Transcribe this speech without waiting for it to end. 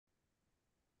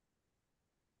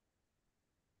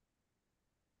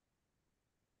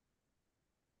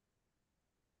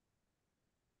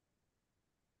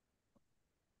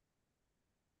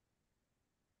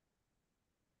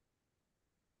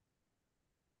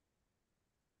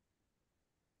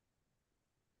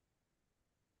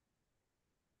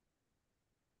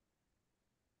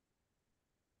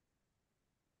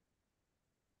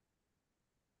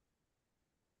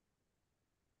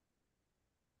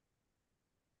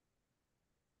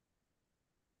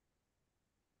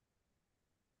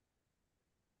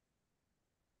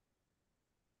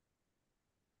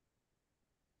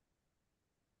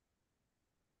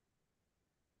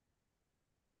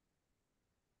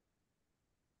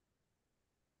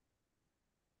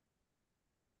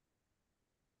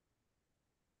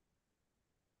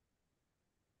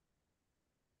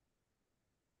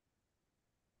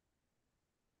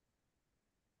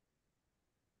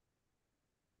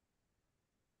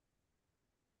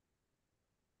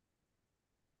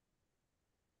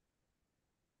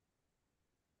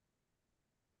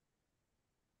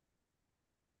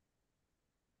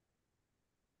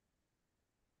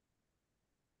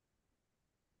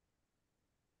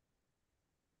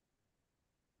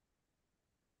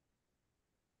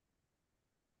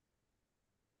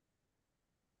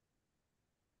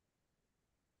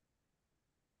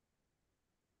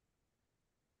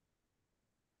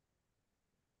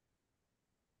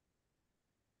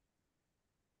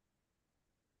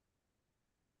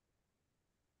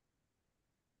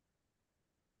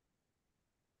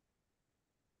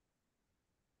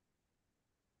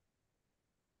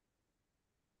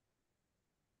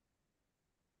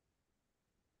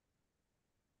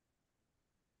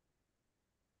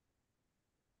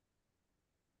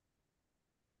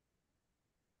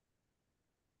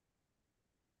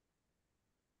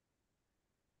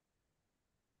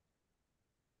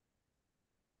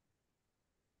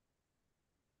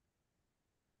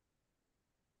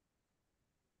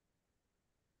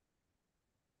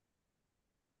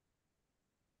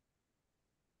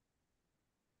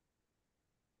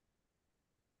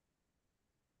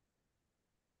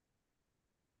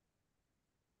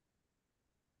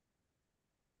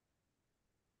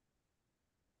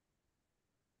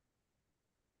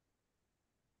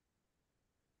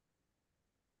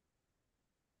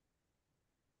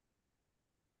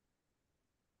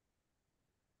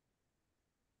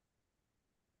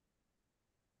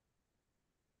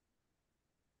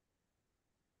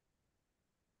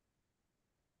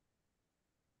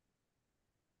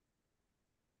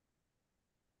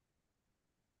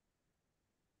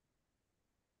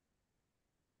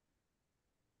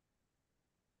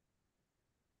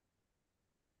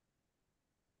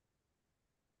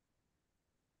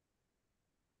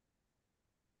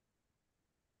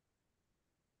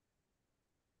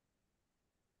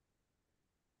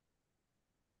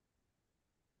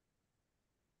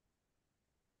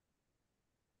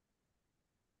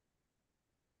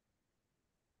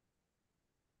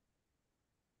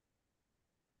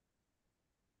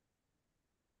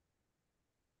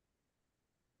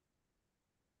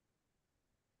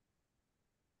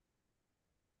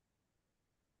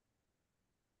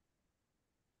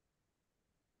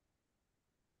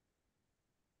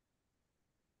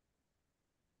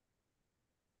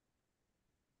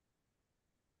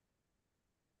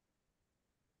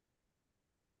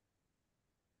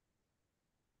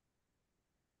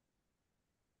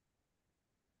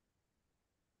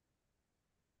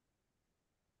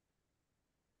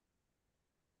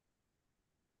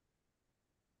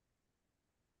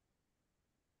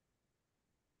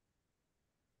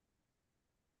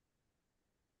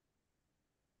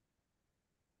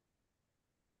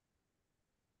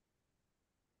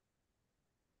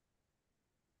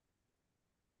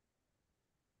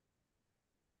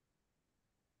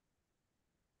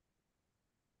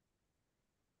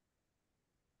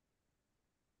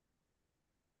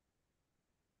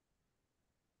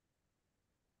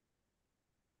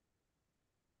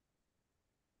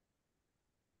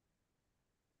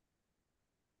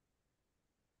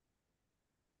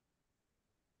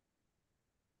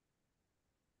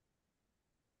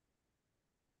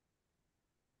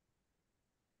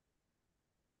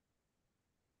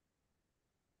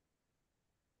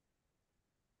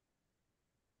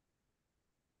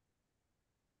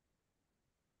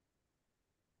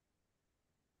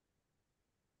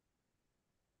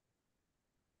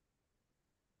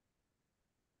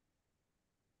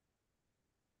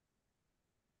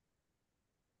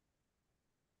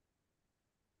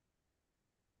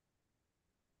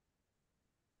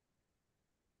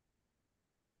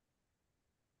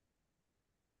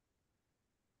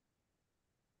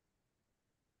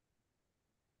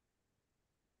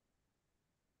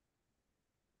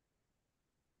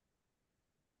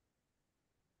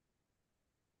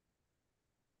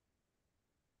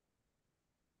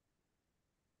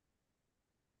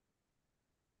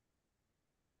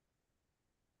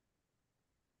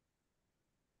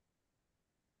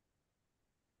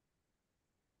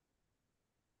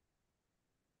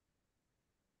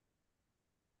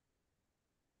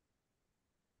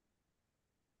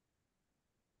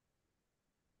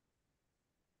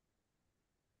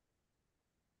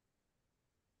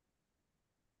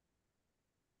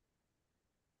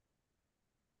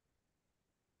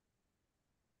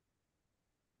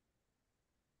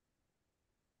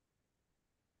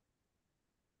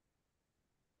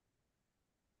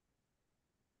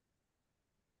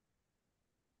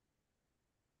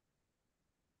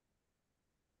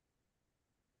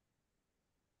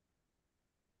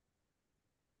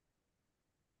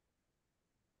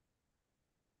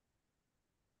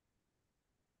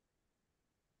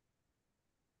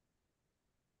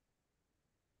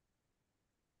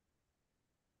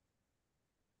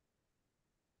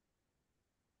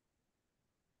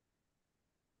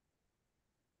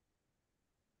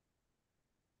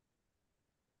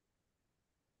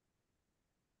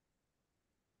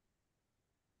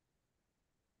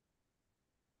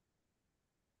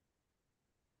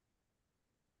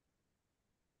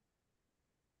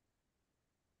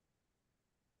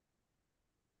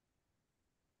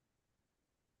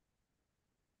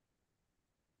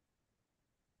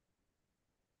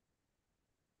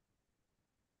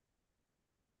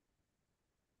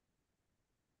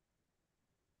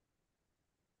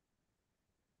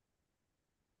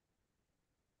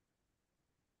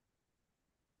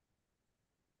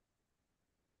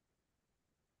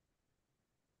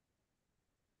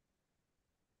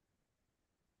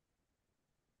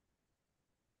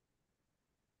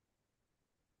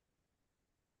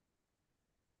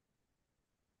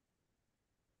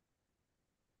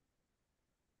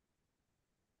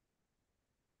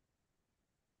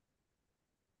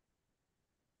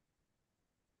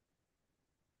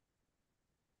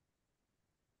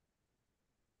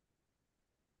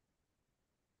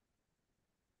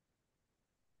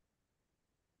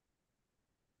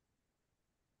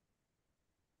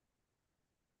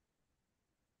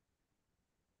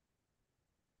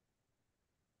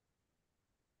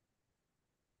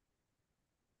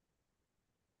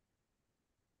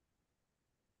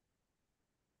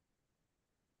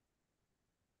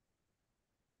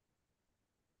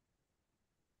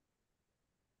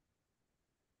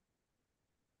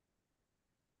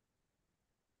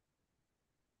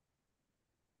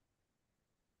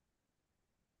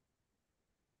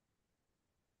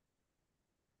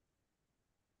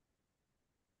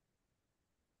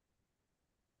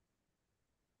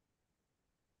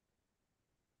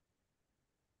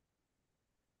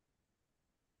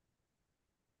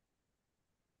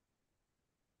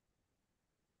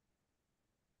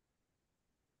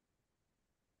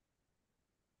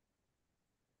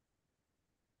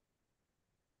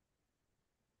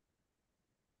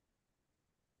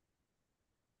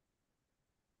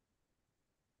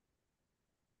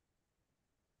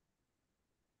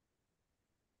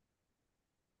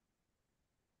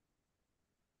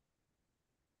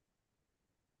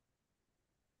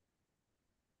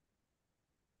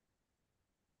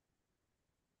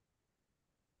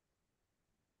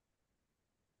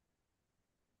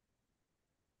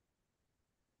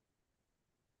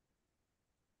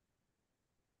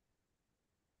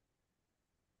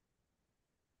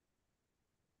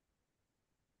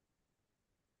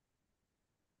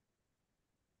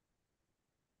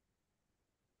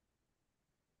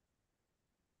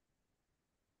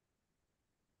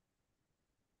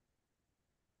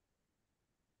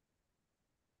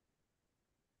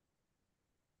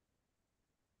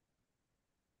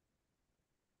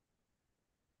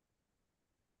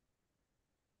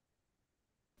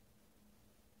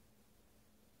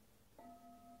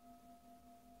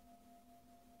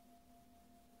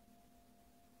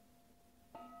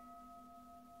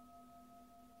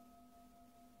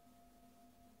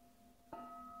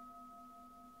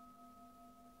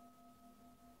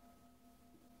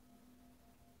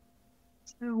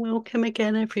So welcome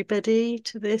again, everybody,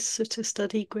 to this sutta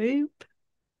study group.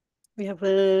 We have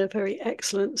a very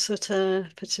excellent sutta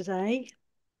for today,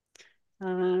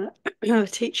 a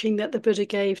teaching that the Buddha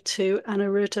gave to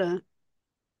Anuruddha.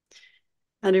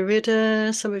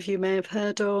 Anuruddha, some of you may have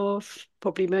heard of,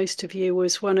 probably most of you,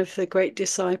 was one of the great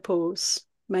disciples,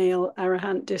 male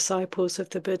arahant disciples of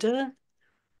the Buddha,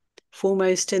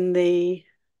 foremost in the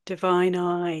divine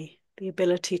eye, the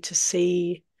ability to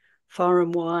see far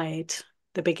and wide,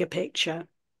 the bigger picture.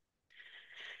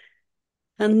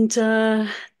 And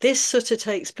this sutta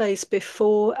takes place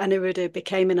before Anuruddha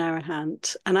became an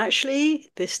arahant. And actually,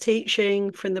 this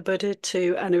teaching from the Buddha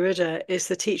to Anuruddha is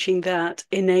the teaching that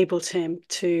enabled him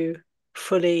to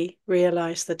fully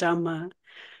realize the Dhamma.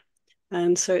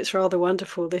 And so it's rather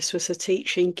wonderful. This was a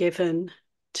teaching given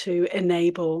to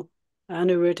enable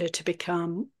Anuruddha to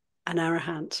become an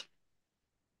arahant.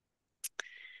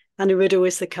 Anuruddha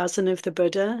was the cousin of the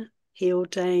Buddha. He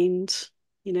ordained,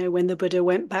 when the Buddha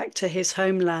went back to his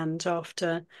homeland after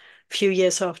a few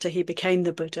years after he became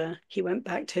the Buddha, he went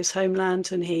back to his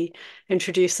homeland and he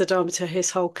introduced the Dhamma to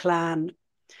his whole clan.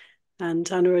 And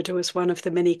Anuruddha was one of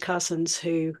the many cousins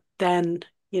who then,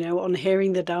 on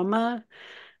hearing the Dhamma,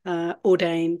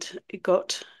 ordained,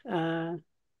 got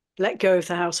let go of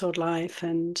the household life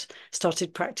and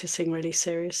started practicing really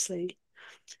seriously.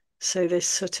 So this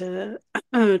sutta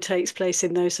takes place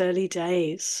in those early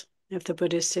days of the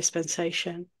Buddhist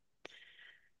dispensation.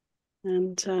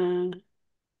 And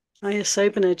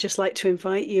Ayasobana, I'd just like to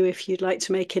invite you if you'd like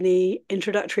to make any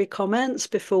introductory comments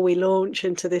before we launch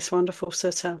into this wonderful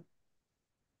sutta.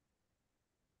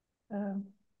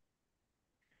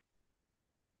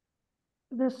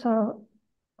 This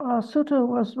sutta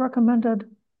was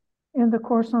recommended in the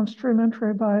Course on Stream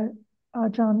Entry by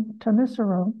Ajahn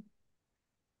Thanissaro.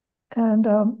 And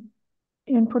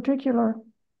in particular,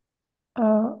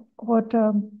 what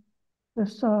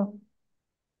this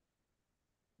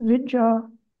Vidya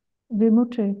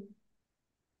Vimutti,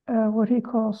 what he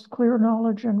calls clear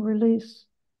knowledge and release,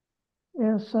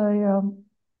 is the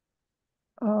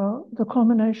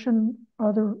culmination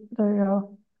or the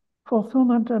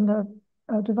fulfillment and the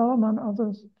development of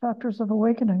those factors of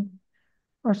awakening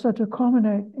are said to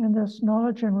culminate in this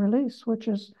knowledge and release, which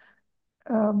is,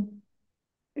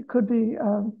 it could be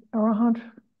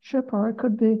arahantship, or it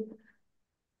could be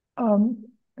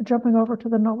jumping over to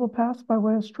the noble path by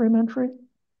way of stream entry,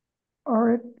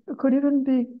 or it could even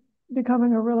be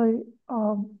becoming a really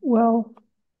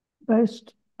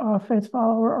well-based faith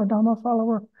follower or Dhamma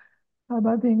follower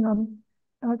by being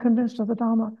convinced of the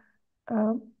Dhamma.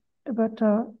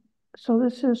 So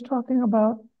this is talking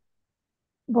about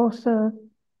both the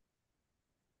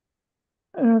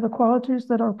qualities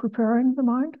that are preparing the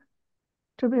mind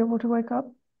to be able to wake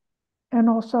up, and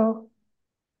also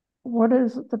what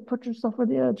is it that puts yourself over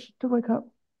the edge to wake up.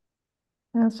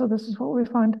 And so this is what we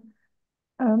find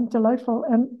delightful.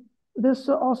 And this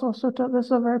also sutta, this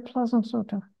is a very pleasant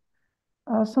sutta.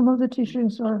 Some of the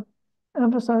teachings are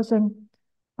emphasizing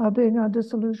being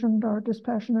disillusioned or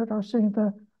dispassionate or seeing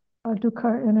the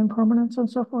dukkha and impermanence and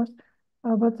so forth.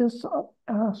 But this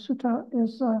sutta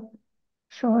is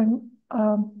showing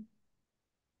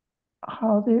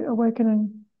how the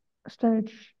awakening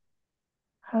stage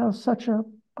has such a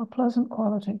pleasant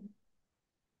quality.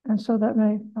 And so that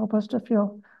may help us to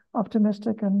feel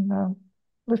optimistic and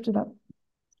lifted up.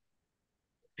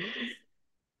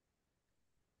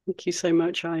 Thank you so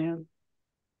much, Aya.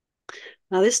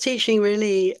 Now, this teaching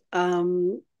really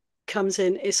comes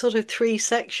in, it's sort of three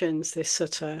sections, this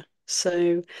sutta.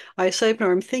 So,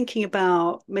 Ayasobana, I'm thinking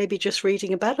about maybe just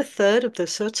reading about a third of the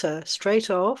sutta straight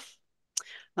off,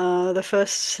 the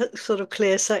first sort of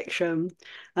clear section,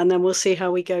 and then we'll see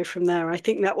how we go from there. I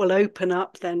think that will open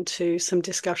up then to some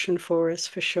discussion for us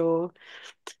for sure.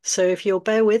 So if you'll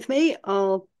bear with me,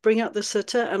 I'll bring up the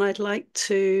sutta and I'd like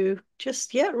to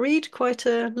just, read quite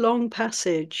a long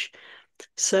passage.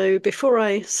 So before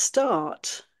I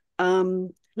start,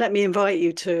 let me invite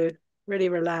you to really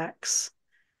relax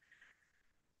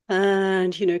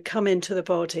and, come into the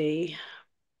body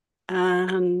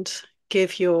and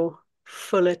give your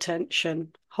full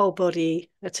attention, whole body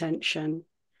attention,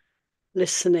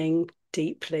 listening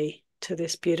deeply to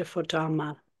this beautiful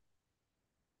Dharma.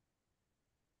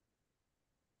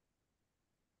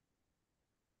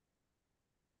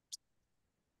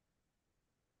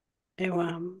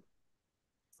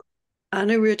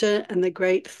 Anuruddha and the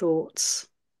Great Thoughts.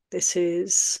 This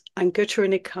is Anguttara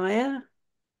Nikaya,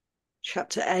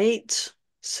 chapter 8,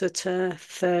 sutta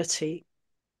 30.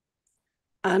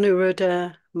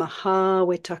 Anuruddha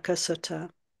Mahavitaka Sutta.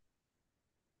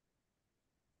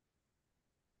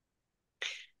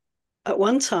 At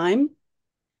one time,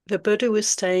 The Buddha was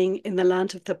staying in the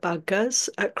land of the Bhaggas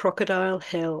at Crocodile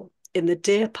Hill, in the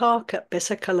deer park at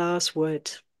Bisakala's Wood.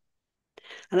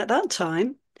 And at that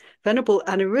time, Venerable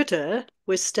Anuruddha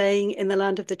was staying in the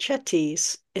land of the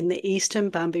Chettis in the eastern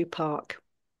bamboo park.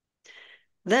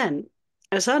 Then,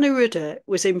 as Anuruddha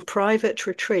was in private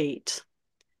retreat,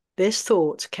 this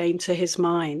thought came to his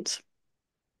mind.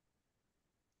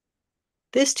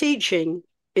 This teaching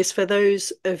is for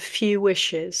those of few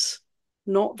wishes,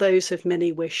 not those of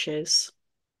many wishes.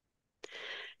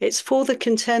 It's for the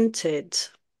contented,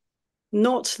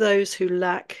 not those who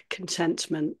lack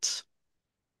contentment.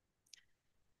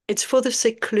 It's for the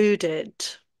secluded,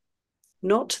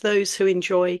 not those who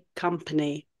enjoy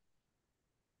company.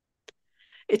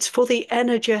 It's for the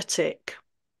energetic,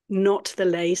 not the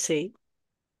lazy.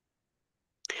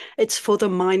 It's for the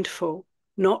mindful,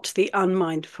 not the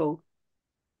unmindful.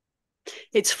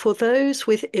 It's for those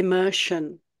with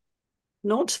immersion,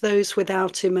 not those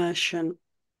without immersion.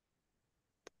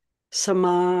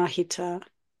 Samahita.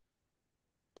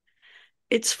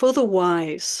 It's for the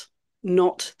wise,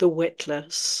 not the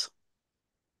witless.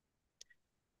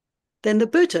 Then the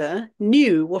Buddha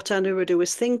knew what Anuruddha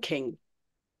was thinking.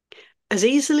 As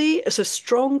easily as a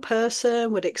strong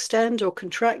person would extend or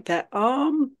contract their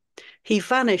arm, he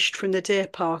vanished from the deer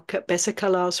park at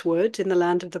Besakala's Wood in the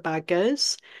land of the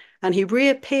Bhaggas, and he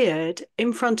reappeared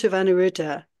in front of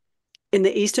Anuruddha in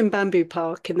the eastern bamboo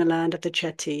park in the land of the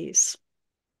Chettis.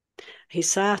 He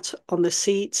sat on the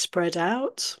seat spread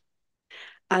out.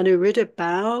 Anuruddha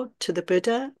bowed to the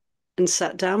Buddha and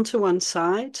sat down to one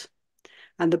side,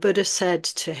 and the Buddha said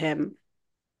to him,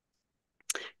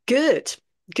 "Good,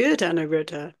 good,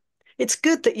 Anuruddha. It's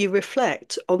good that you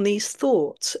reflect on these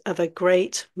thoughts of a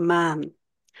great man.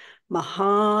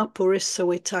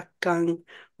 Mahapurisavitakang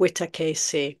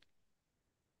vitakesi.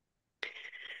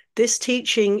 This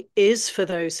teaching is for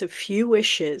those of few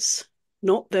wishes,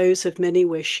 not those of many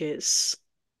wishes.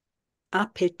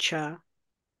 Apicca,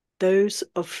 those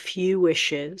of few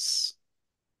wishes.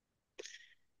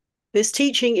 This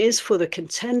teaching is for the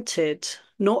contented,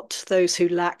 not those who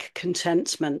lack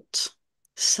contentment.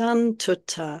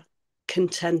 Santutta,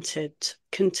 contented,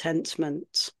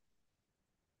 contentment.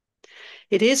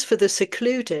 It is for the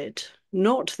secluded,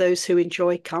 not those who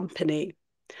enjoy company.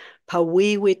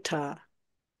 Pawiwita.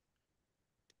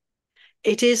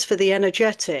 It is for the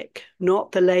energetic,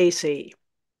 not the lazy.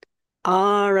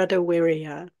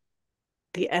 Aradawirya,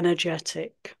 the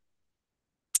energetic.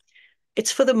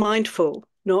 It's for the mindful,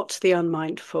 not the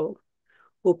unmindful.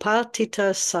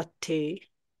 Upatita sati,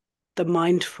 the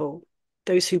mindful,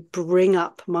 those who bring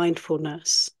up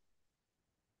mindfulness.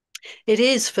 It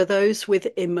is for those with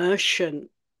immersion,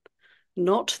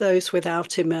 not those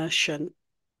without immersion.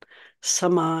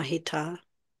 Samahita.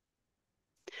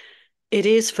 It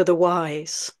is for the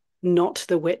wise, not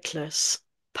the witless.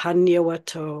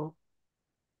 Panyawato.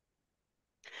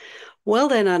 Well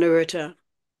then, Anuruddha,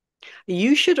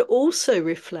 you should also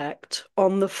reflect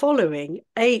on the following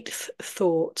eighth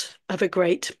thought of a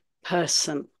great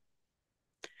person.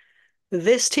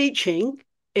 This teaching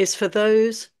is for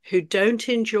those who don't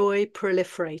enjoy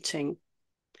proliferating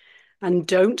and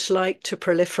don't like to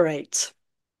proliferate,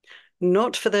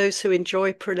 not for those who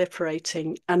enjoy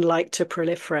proliferating and like to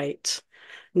proliferate.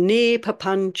 Ni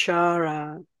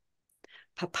papanchara.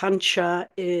 Papancha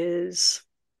is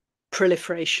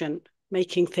proliferation,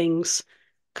 making things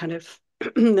kind of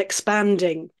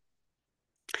expanding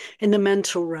in the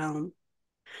mental realm.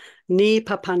 Ni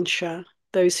papancha,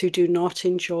 those who do not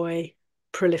enjoy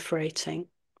proliferating.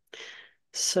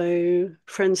 So,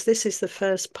 friends, this is the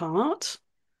first part.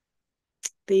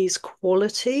 These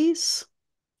qualities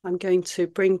I'm going to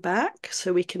bring back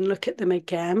so we can look at them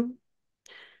again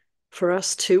for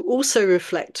us to also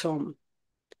reflect on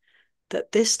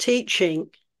that this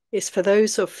teaching is for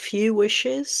those of few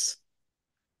wishes,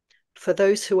 for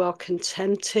those who are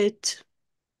contented,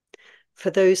 for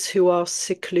those who are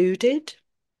secluded,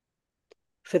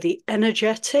 for the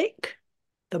energetic,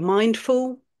 the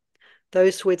mindful,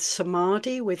 those with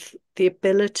samadhi, with the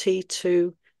ability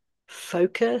to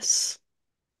focus,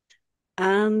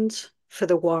 and for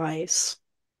the wise.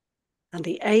 And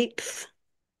the eighth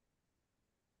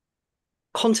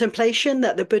contemplation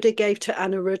that the Buddha gave to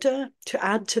Anuruddha to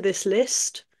add to this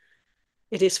list,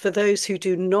 it is for those who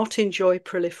do not enjoy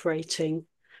proliferating,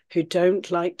 who don't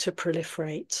like to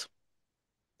proliferate.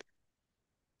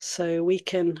 So we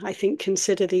can, I think,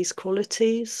 consider these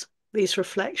qualities, these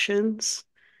reflections,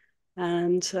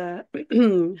 and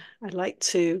I'd like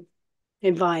to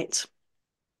invite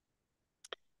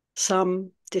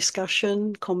some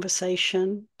discussion,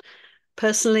 conversation.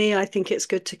 Personally, I think it's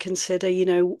good to consider,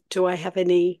 do I have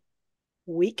any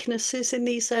weaknesses in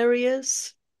these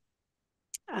areas?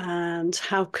 And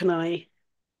how can I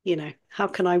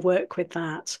work with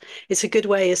that? It's a good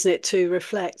way, isn't it, to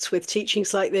reflect with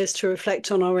teachings like this, to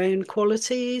reflect on our own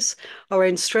qualities, our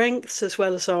own strengths, as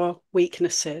well as our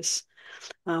weaknesses.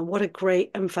 What a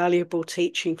great and valuable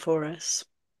teaching for us.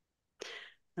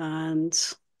 And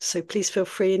so please feel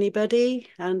free, anybody.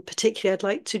 And particularly, I'd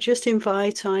like to just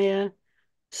invite Aya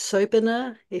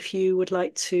Sobiner, if you would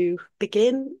like to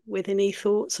begin with any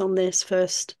thoughts on this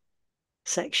first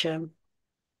section.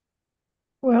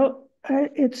 Well,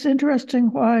 it's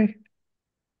interesting why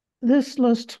this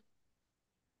list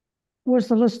was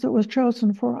the list that was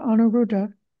chosen for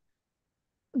Anuruddha.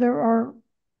 There are,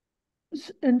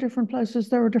 in different places,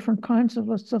 there are different kinds of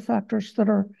lists of factors that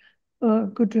are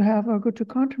good to have or good to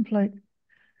contemplate.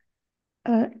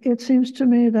 It seems to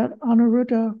me that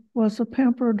Anuruddha was a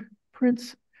pampered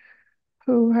prince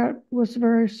who was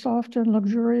very soft and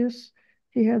luxurious.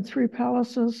 He had 3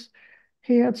 palaces.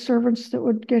 He had servants that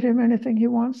would get him anything he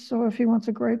wants. So if he wants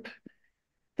a grape,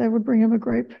 they would bring him a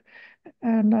grape.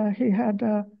 And he had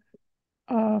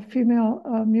female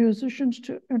musicians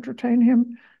to entertain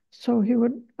him. So he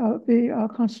would be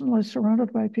constantly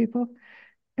surrounded by people.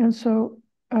 And so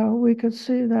we could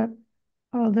see that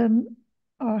then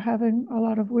having a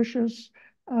lot of wishes,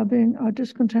 being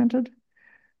discontented,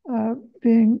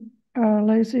 being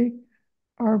lazy,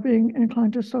 or being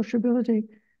inclined to sociability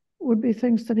would be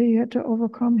things that he had to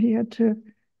overcome. He had to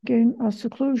gain a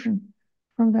seclusion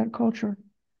from that culture.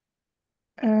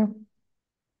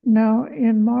 Now,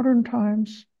 in modern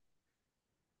times,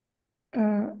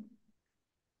 uh,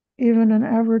 even an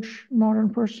average modern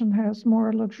person has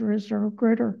more luxuries or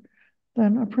greater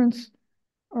than a prince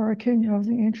or a king of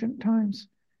the ancient times.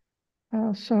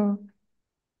 So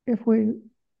if we,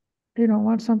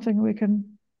 want something, we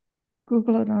can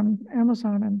Google it on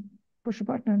Amazon and push a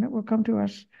button and it will come to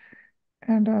us.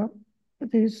 And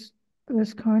this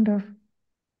kind of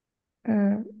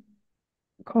uh,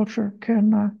 culture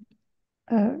can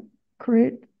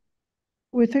create,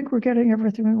 we think we're getting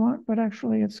everything we want, but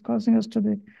actually it's causing us to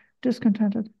be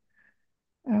discontented.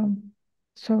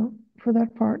 So for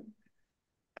that part,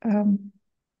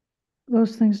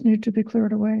 those things need to be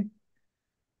cleared away.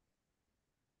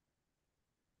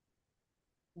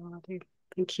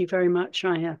 Thank you very much,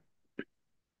 Aya.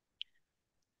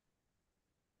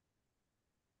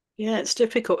 Yeah, it's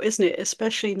difficult, isn't it?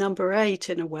 Especially number 8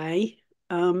 in a way.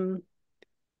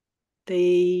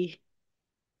 The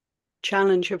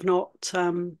challenge of not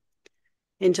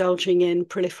indulging in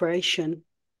proliferation,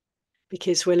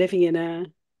 because we're living in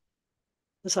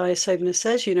as Aya Sobner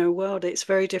says, world. It's a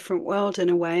very different world in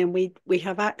a way, and we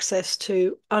have access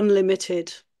to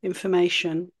unlimited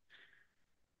information.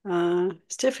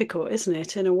 It's difficult, isn't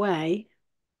it? In a way,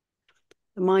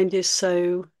 the mind is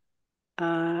so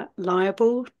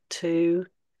liable to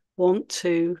want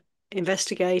to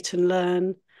investigate and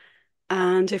learn.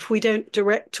 And if we don't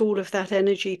direct all of that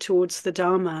energy towards the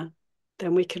Dharma,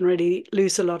 then we can really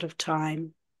lose a lot of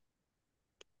time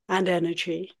and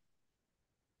energy.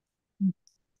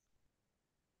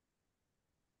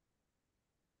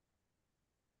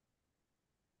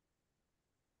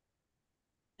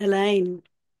 Elaine.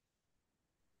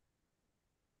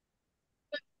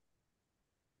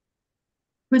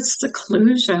 With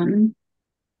seclusion,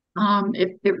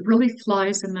 it really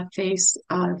flies in the face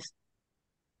of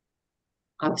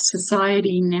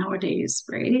society nowadays,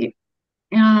 right?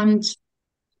 And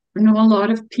I know a lot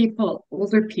of people,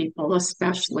 older people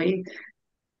especially,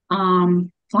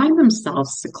 find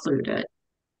themselves secluded.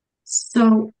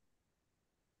 So,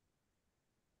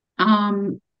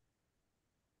 um,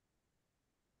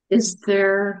 is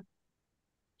there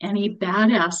any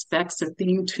bad aspects of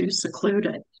being too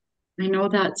secluded? I know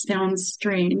that sounds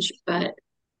strange, but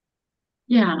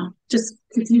yeah, just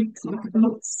could you talk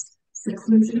about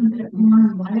seclusion a bit more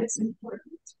and why it's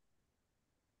important?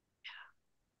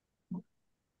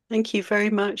 Thank you very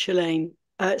much, Elaine.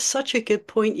 It's such a good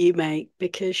point you make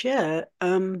because, yeah,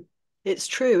 it's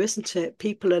true, isn't it?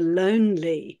 People are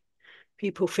lonely.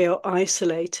 People feel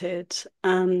isolated,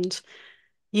 and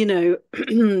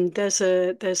there's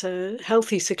a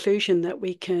healthy seclusion that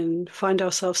we can find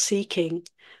ourselves seeking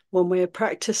when we're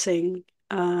practicing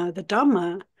the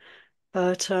Dhamma.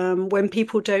 But when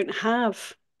people don't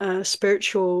have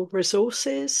spiritual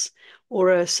resources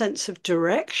or a sense of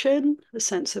direction, a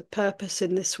sense of purpose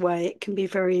in this way, it can be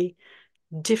very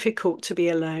difficult to be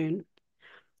alone.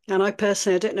 And I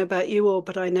personally, I don't know about you all,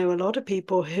 but I know a lot of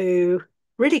people who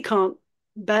really can't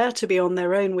bear to be on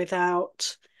their own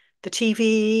without the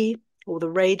TV or the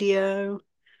radio,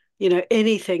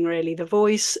 anything really, the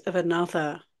voice of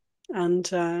another. And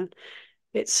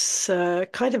it's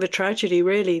kind of a tragedy,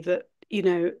 really, that,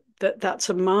 that's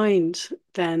a mind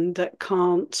then that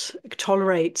can't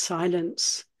tolerate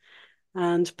silence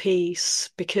and peace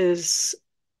because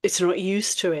it's not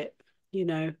used to it. You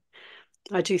know,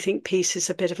 I do think peace is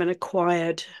a bit of an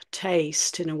acquired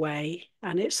taste in a way,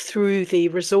 and it's through the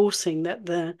resourcing that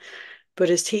the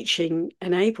Buddha's teaching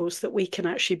enables that we can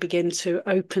actually begin to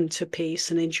open to peace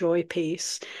and enjoy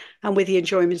peace. And with the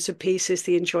enjoyment of peace is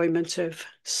the enjoyment of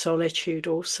solitude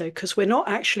also, because we're not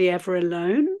actually ever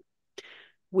alone.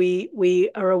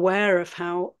 We are aware of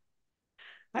how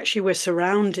actually we're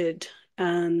surrounded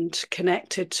and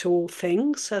connected to all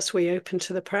things as we open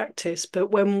to the practice.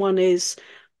 But when one is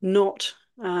not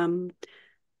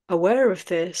aware of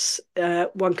this,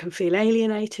 one can feel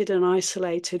alienated and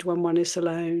isolated when one is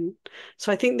alone.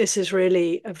 So I think this is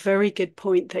really a very good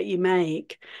point that you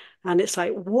make. And it's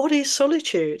like, what is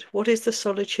solitude? What is the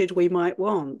solitude we might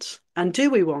want? And do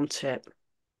we want it?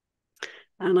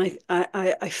 And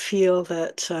I feel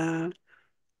that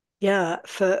yeah,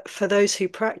 for those who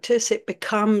practice, it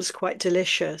becomes quite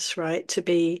delicious, right? To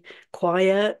be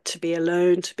quiet, to be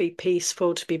alone, to be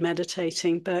peaceful, to be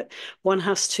meditating. But one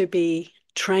has to be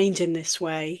trained in this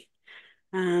way.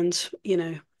 And,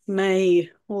 may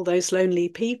all those lonely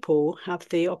people have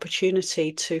the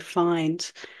opportunity to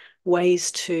find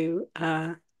ways to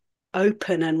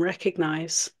open and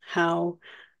recognize how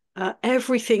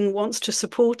everything wants to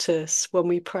support us when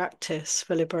we practice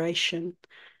for liberation.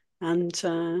 And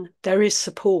there is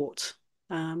support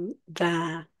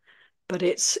there, but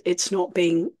it's not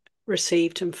being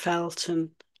received and felt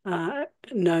and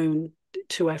known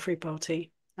to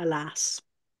everybody, alas.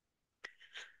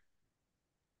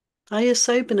 Aya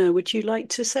Sobiner, would you like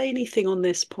to say anything on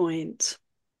this point?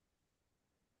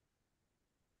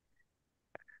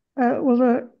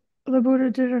 Well, the Buddha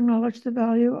did acknowledge the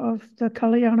value of the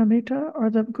Kalyanamitta, or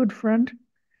the good friend,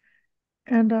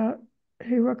 and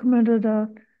he recommended a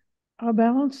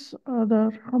balance.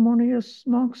 The harmonious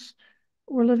monks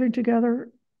were living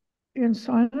together in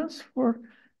silence for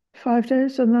 5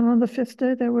 days, and then on the fifth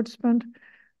day they would spend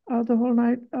the whole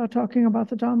night talking about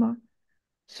the Dhamma.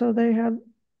 So they had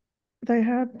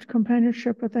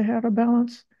companionship, but they had a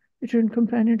balance between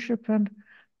companionship and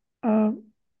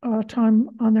time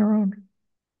on their own.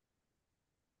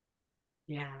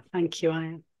 Yeah, thank you,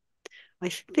 Aya. I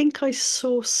think I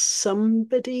saw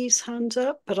somebody's hand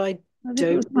up, but I I think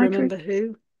it was don't remember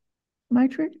who.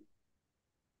 Maitri.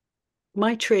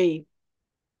 Maitri.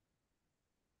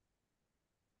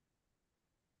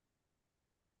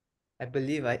 I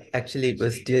believe I actually it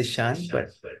was Dilshan,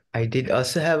 but I did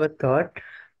also have a thought.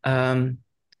 Um,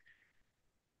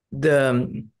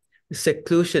 the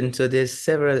seclusion, so there's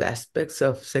several aspects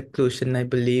of seclusion, I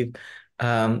believe.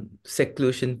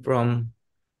 Seclusion from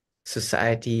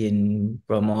society and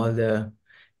from all the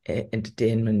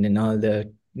entertainment and all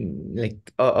the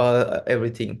like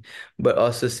everything, but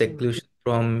also seclusion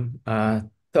from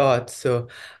thoughts. So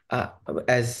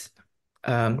as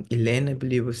Elaine, I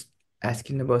believe, was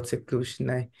asking about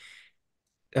seclusion,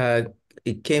 uh,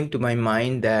 it came to my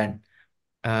mind that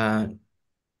uh,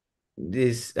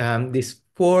 this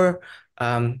four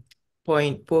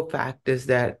factors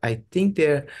that I think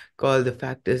they're called the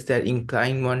factors that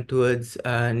incline one towards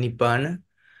nibbana,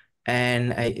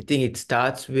 and I think it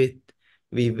starts with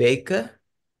viveka,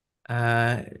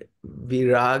 uh,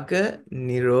 viraga,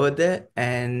 nirodha,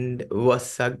 and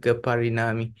vasagga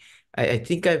parinami. I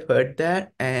think I've heard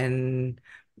that, and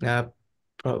uh,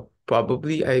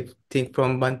 probably I think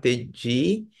from Bhante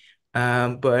G,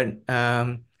 but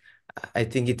I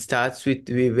think it starts with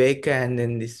viveka, and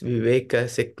then this viveka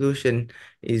seclusion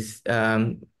is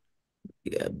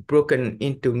broken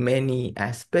into many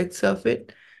aspects of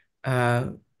it,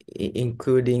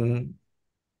 including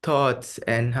thoughts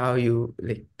and how you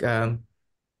like.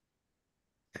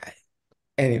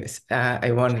 Anyways,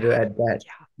 I wanted to add that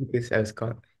Yeah. because I was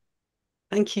caught.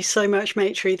 Thank you so much,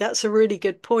 Matri. That's a really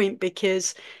good point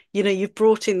because, you've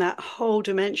brought in that whole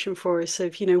dimension for us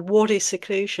of, what is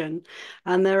seclusion?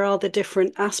 And there are the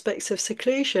different aspects of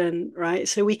seclusion, right?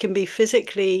 So we can be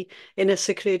physically in a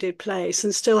secluded place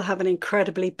and still have an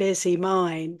incredibly busy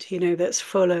mind, that's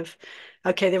full of,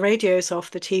 okay, the radio's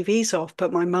off, the TV's off,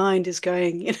 but my mind is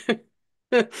going,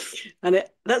 and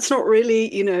that's not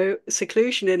really,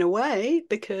 seclusion in a way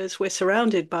because we're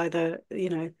surrounded by the,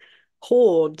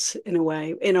 hordes in a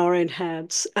way in our own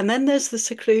heads. And then there's the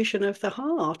seclusion of the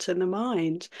heart and the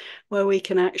mind, where we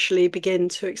can actually begin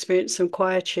to experience some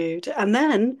quietude. And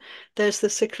then there's the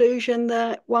seclusion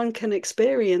that one can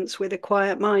experience with a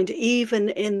quiet mind, even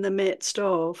in the midst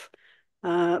of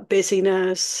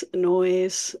busyness,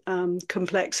 noise,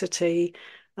 complexity.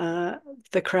 uh,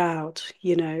 the crowd,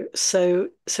 So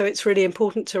it's really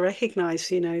important to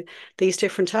recognize, these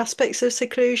different aspects of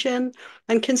seclusion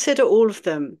and consider all of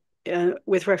them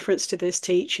with reference to this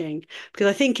teaching, because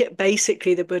I think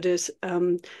basically the Buddha's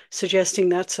suggesting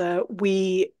that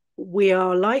we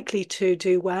are likely to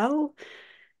do well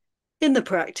in the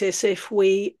practice if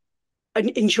we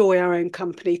enjoy our own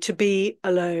company, to be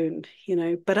alone,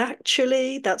 but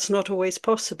actually that's not always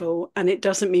possible. And it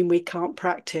doesn't mean we can't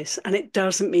practice, and it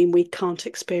doesn't mean we can't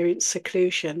experience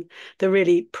seclusion. The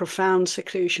really profound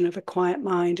seclusion of a quiet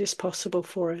mind is possible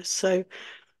for us. So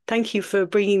thank you for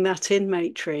bringing that in,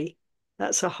 Maitri.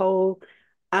 That's a whole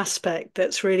aspect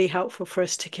that's really helpful for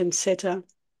us to consider.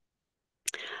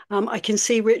 I can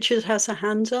see Richard has a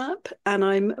hand up, and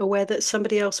I'm aware that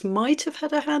somebody else might have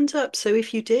had a hand up. So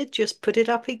if you did, just put it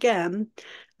up again.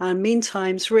 And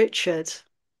meantime, Richard,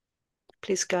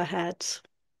 please go ahead.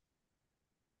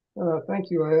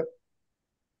 Thank you.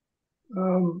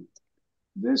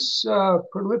 This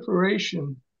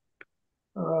proliferation,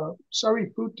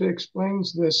 Sariputta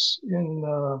explains this in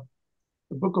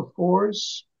the Book of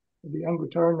Fours, the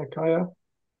Anguttara Nikaya,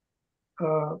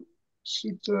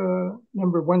 Sutta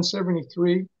number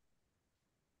 173.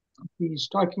 He's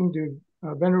talking to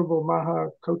Venerable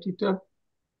Mahakotita,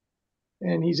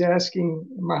 and he's asking,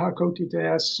 Mahakotita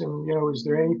asks him, is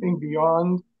there anything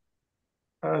beyond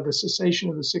the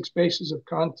cessation of the six bases of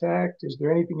contact? Is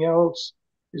there anything else?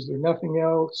 Is there nothing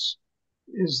else?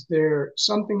 Is there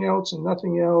something else and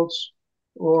nothing else?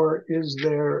 Or is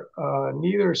there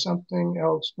neither something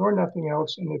else nor nothing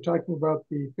else? And they're talking about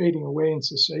the fading away and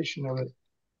cessation of it.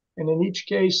 And in each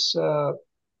case,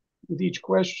 with each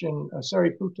question,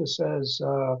 Sariputta says,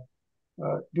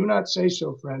 do not say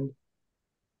so, friend.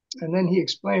 And then he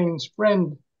explains,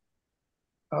 friend,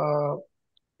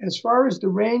 as far as the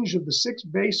range of the six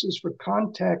bases for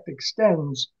contact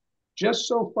extends, just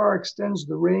so far extends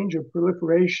the range of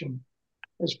proliferation.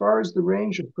 As far as the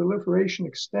range of proliferation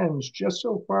extends, just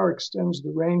so far extends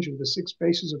the range of the six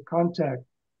bases of contact.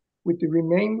 With the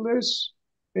remainless,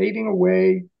 fading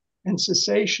away, and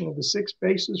cessation of the six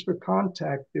bases for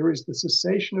contact, there is the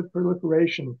cessation of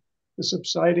proliferation, the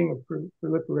subsiding of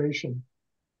proliferation.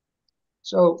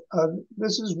 So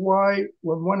this is why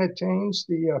when one attains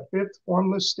the fifth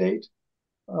formless state,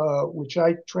 which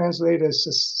I translate as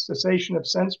cessation of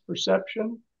sense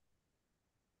perception,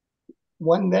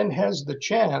 one then has the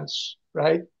chance,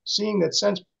 right, seeing that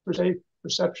sense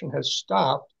perception has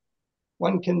stopped,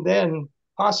 one can then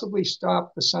possibly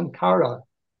stop the sankhara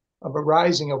of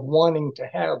arising of wanting to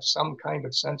have some kind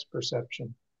of sense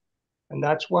perception. And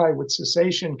that's why with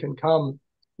cessation can come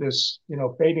this,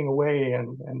 fading away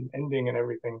and ending and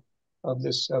everything of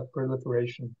this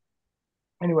proliferation.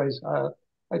 Anyways,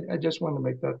 I just wanted to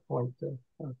make that point.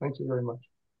 Thank you very much.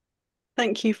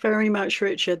 Thank you very much,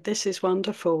 Richard. This is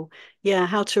wonderful. Yeah,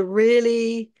 how to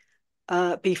really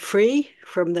be free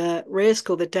from the risk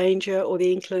or the danger or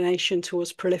the inclination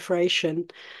towards proliferation.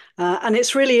 And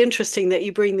it's really interesting that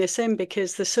you bring this in,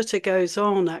 because the sutta goes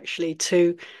on actually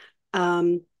to,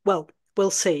 well, we'll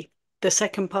see. The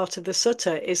second part of the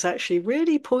sutta is actually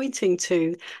really pointing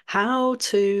to how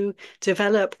to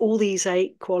develop all these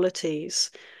 8 qualities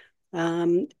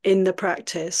in the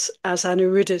practice, as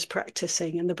Anuruddha's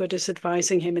practicing and the Buddha's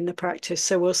advising him in the practice.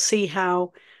 So we'll see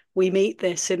how we meet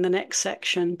this in the next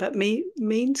section. But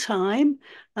meantime,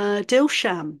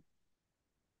 Dilsham.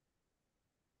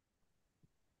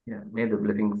 Yeah, may the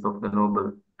blessings of the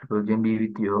Noble Triple Gem be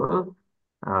with you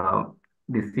all.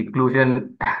 This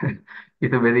seclusion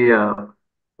is a very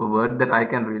word that I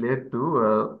can relate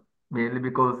to, mainly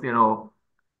because,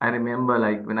 I remember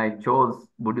like when I chose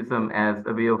Buddhism as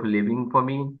a way of living for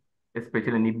me,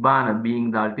 especially Nibbana being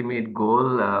the ultimate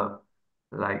goal,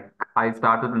 like I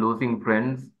started losing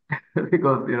friends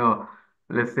because,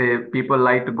 let's say people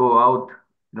like to go out,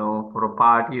 for a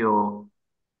party or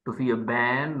to see a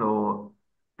band or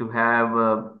to have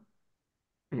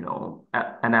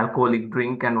an alcoholic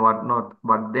drink and whatnot.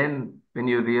 But then when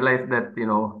you realize that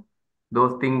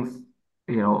those things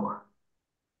you know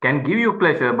can give you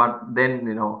pleasure, but then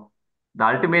the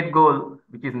ultimate goal,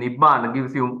 which is nibbana,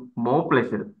 gives you more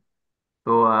pleasure.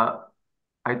 So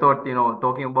I thought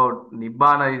talking about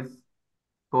nibbana is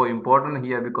so important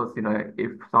here because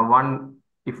if one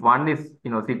is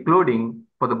secluding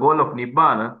for the goal of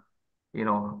nibbana,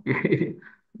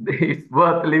 it's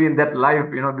worth living that life,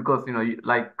 because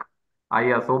like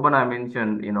Aya Sobana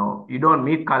mentioned, you don't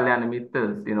meet Kalyana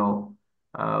Mittas,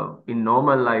 in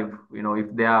normal life,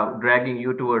 if they are dragging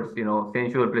you towards,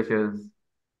 sensual pleasures,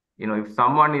 if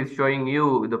someone is showing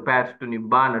you the path to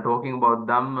Nibbana, talking about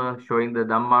Dhamma, showing the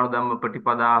Dhamma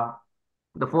Patipada,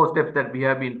 the 4 steps that we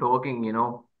have been talking,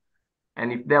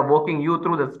 and if they're walking you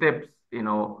through the steps,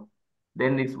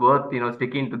 then it's worth,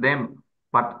 sticking to them.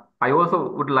 But I also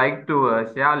would like to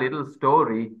share a little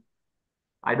story.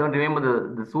 I don't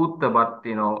remember the sutta, but,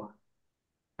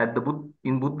 at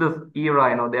in Buddha's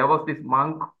era, there was this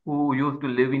monk who used to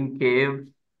live in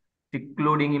caves,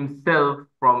 secluding himself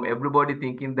from everybody,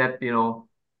 thinking that,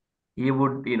 he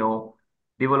would,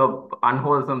 develop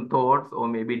unwholesome thoughts or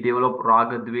maybe develop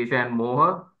raga, dvesha, and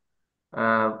moha.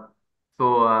 Uh,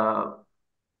 so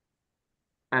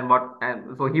and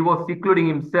so he was secluding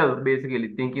himself,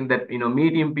 basically thinking that,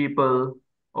 meeting people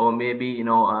or maybe,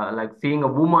 like seeing a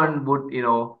woman would,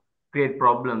 create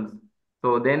problems.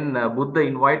 So then Buddha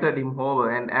invited him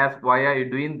over and asked, why are you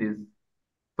doing this?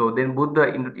 So then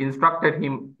Buddha instructed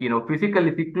him,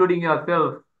 physically secluding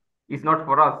yourself is not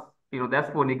for us.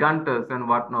 That's for nigantas and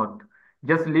whatnot.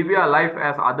 Just live your life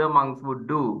as other monks would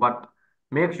do, but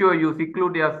make sure you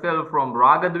seclude yourself from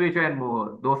raga, dvesha, and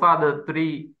moha. Those are the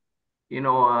three,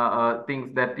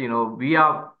 things that, we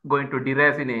are going to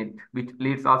deracinate, which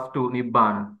leads us to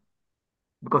nibbana.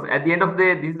 Because at the end of the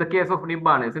day, this is the case of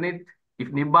nibbana, isn't it? If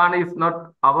nibbana is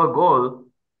not our goal,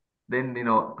 then,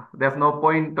 there's no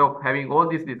point of having all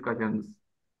these discussions.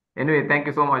 Anyway, thank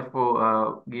you so much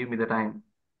for giving me the time.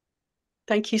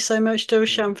 Thank you so much,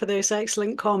 Doshan, for those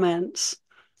excellent comments.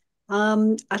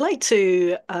 I'd like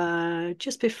to,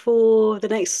 just before the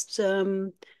next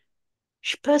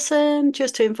person,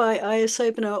 just to invite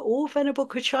Ayasobana or Venerable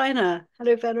Krishna.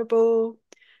 Hello, Venerable.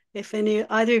 If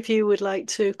either of you would like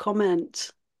to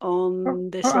comment on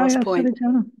this last point.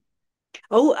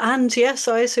 Oh, and yes,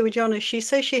 Ayasobana, she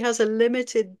says she has a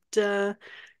limited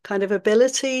kind of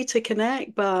ability to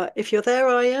connect, but if you're there,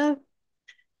 Aya,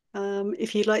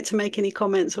 if you'd like to make any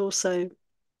comments also.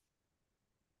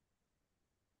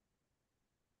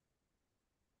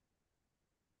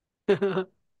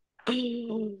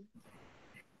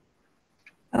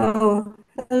 Oh,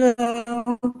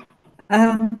 hello.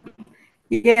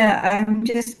 Yeah, I'm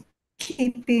just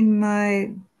keeping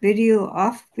my video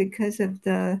off because of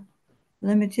the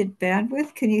limited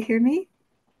bandwidth. Can you hear me?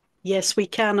 Yes, we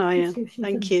can, Aya.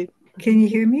 Thank you. Can you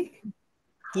hear me?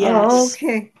 Yes. Oh,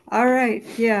 okay. All right.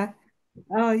 Yeah.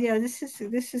 Oh, yeah. This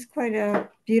is quite a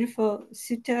beautiful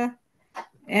sutta,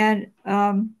 and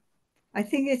I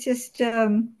think it's just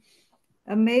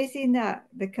amazing that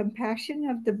the compassion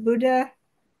of the Buddha,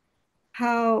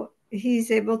 how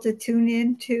he's able to tune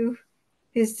into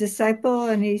his disciple,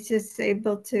 and he's just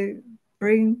able to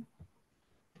bring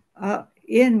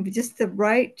in just the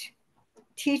right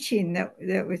teaching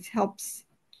that which helps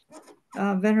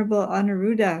Venerable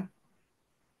Anuruddha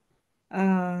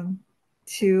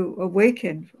to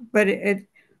awaken. But it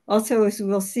also, as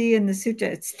we'll see in the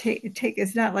sutta,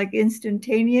 it's not like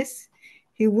instantaneous.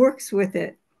 He works with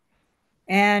it,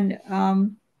 and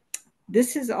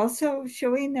this is also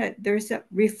showing that there's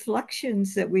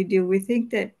reflections that we do. We think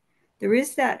that there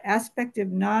is that aspect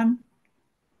of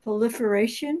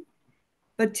non-proliferation,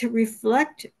 but to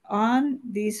reflect on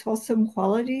these wholesome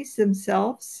qualities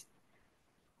themselves.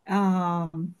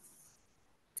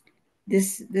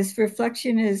 This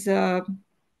reflection is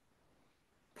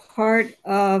part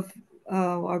of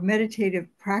our meditative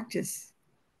practice,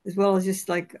 as well as just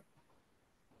like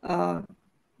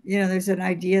there's an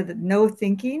idea that no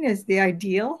thinking is the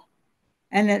ideal,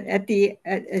 and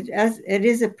as it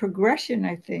is a progression.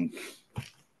 I think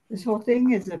this whole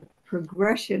thing is a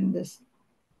progression. This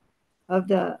of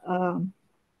the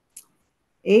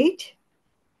 8.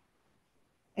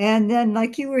 And then,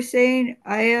 like you were saying,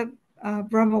 I have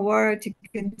Brahmawara to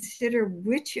consider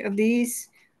which of these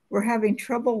we're having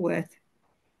trouble with.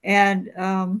 And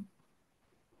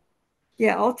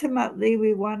ultimately,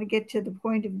 we want to get to the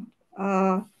point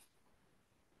of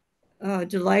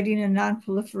delighting in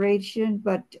non-proliferation,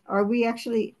 but are we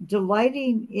actually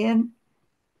delighting in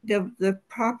the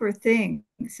proper things?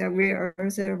 Or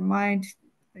is our mind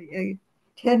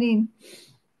tending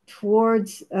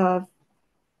towards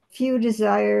few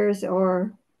desires,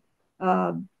 or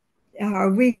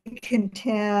are we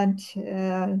content?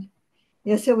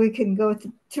 So we can go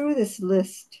through this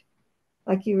list,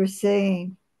 like you were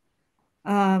saying.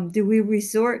 Do we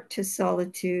resort to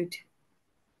solitude?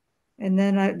 And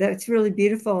then that's really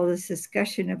beautiful, this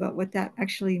discussion about what that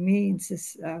actually means,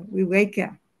 this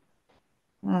viveka.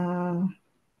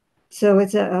 So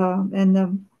it's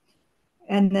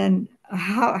and then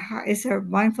how is our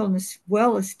mindfulness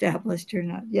well established or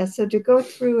not? Yeah, so to go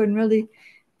through and really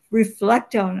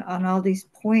reflect on all these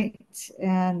points,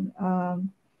 and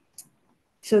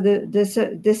so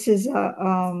this is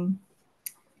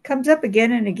comes up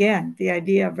again and again, the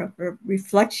idea of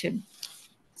reflection.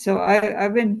 So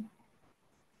I've been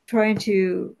trying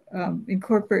to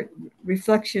incorporate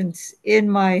reflections in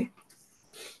my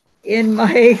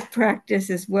practice,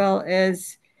 as well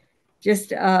as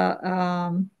just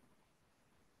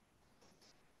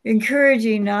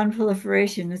encouraging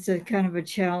non-proliferation. It's a kind of a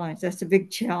challenge. That's a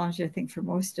big challenge, I think, for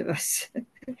most of us.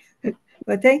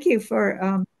 But thank you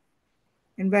for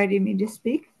inviting me to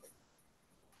speak.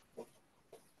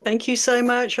 Thank you so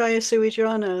much,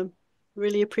 Ayasuwijana.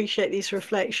 Really appreciate these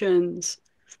reflections.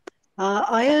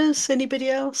 Ayaz, anybody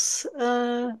else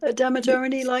at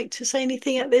Dhammadharani like to say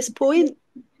anything at this point?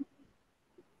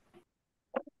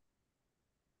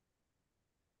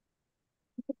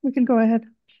 We can go ahead.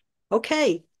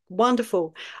 Okay,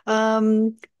 wonderful.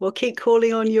 We'll keep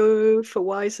calling on you for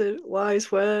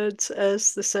wise words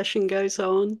as the session goes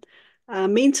on.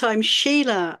 Meantime,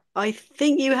 Sheila, I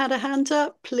think you had a hand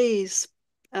up, please.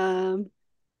 I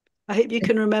hope you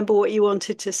can remember what you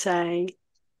wanted to say.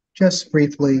 Just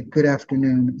briefly, good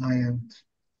afternoon, I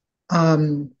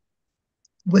am.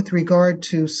 With regard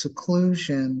to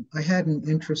seclusion, I had an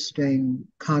interesting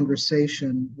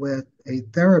conversation with a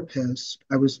therapist.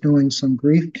 I was doing some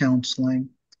grief counseling,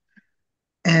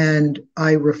 and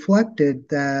I reflected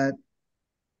that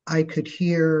I could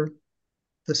hear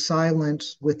the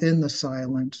silence within the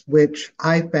silence, which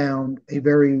I found a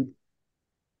very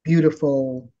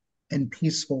beautiful and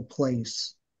peaceful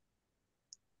place.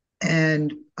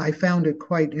 And I found it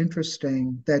quite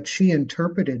interesting that she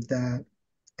interpreted that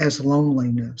as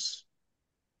loneliness,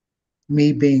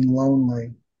 me being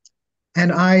lonely.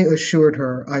 And I assured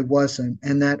her I wasn't,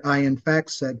 and that I, in fact,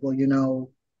 said,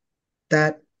 well,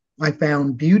 that I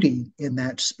found beauty in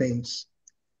that space.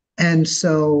 And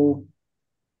so,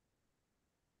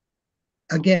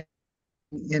 again,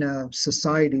 in a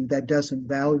society that doesn't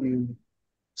value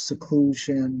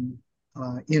seclusion,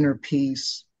 inner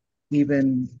peace,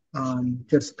 even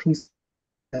just peace,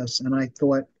 and I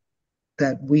thought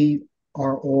that we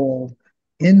are all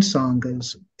in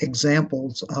sanghas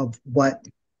examples of what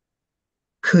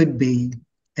could be,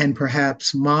 and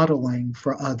perhaps modeling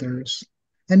for others,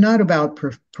 and not about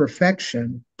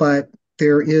perfection, but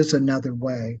there is another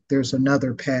way, there's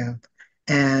another path,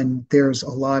 and there's a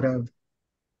lot of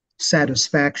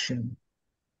satisfaction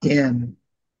in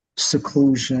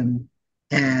seclusion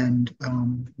and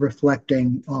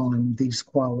reflecting on these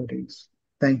qualities.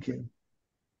 Thank you.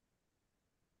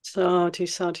 Sadhu,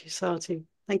 sadhu, sadhu.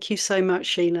 Thank you so much,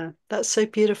 Sheila. That's so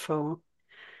beautiful.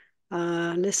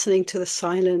 Listening to the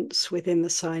silence within the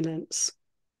silence.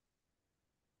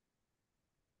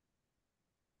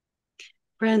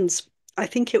 Friends, I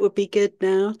think it would be good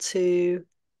now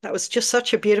that was just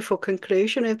such a beautiful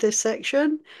conclusion of this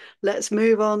section. Let's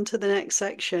move on to the next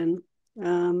section.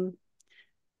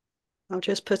 I'll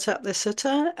just put up the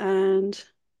sutta and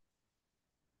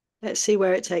let's see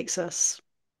where it takes us.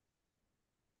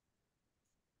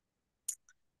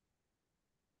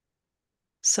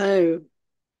 So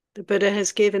the Buddha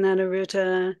has given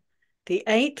Anuruddha the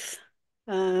eighth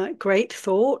great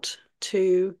thought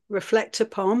to reflect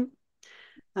upon.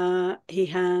 He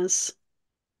has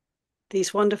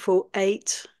these wonderful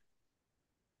 8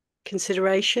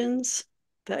 considerations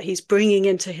that he's bringing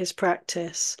into his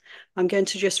practice. I'm going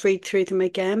to just read through them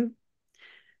again.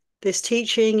 This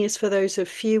teaching is for those of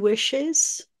few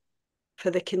wishes, for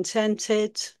the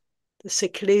contented, the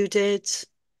secluded,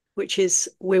 which is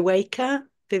viveka,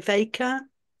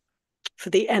 for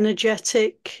the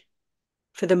energetic,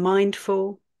 for the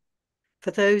mindful,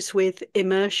 for those with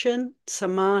immersion,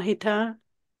 samahita,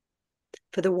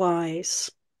 for the wise,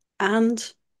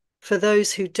 and for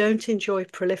those who don't enjoy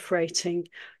proliferating,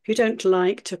 who don't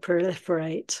like to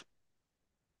proliferate.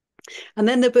 And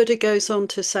then the Buddha goes on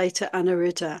to say to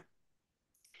Anuruddha,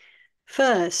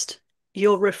 first,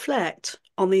 you'll reflect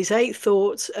on these 8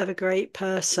 thoughts of a great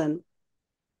person.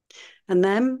 And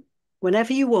then,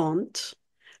 whenever you want,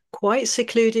 quite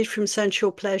secluded from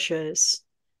sensual pleasures,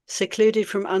 secluded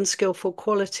from unskillful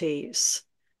qualities,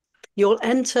 you'll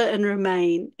enter and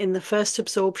remain in the first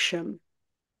absorption,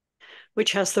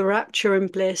 which has the rapture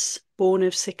and bliss born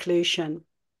of seclusion,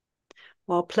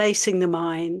 while placing the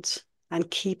mind and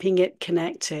keeping it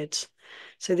connected.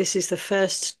 So this is the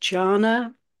first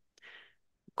jhana,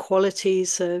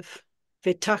 qualities of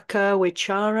vitaka,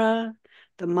 vichara,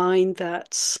 the mind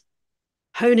that's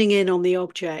honing in on the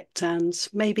object and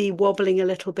maybe wobbling a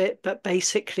little bit, but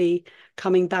basically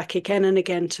coming back again and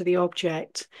again to the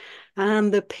object,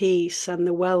 and the peace and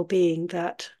the well-being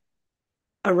that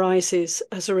arises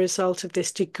as a result of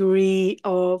this degree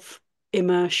of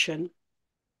immersion.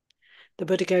 The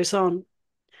Buddha goes on,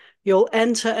 you'll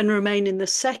enter and remain in the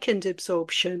second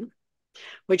absorption,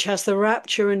 which has the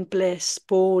rapture and bliss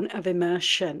born of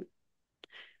immersion,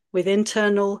 with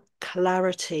internal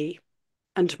clarity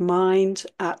and mind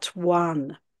at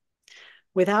one,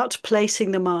 without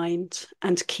placing the mind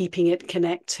and keeping it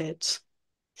connected.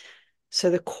 So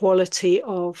the quality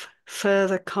of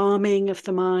further calming of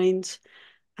the mind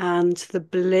and the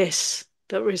bliss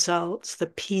that results, the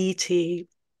piti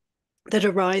that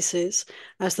arises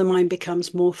as the mind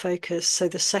becomes more focused. So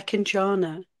the second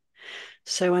jhana.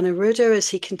 So Anuruddha, as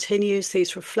he continues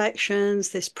these reflections,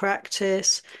 this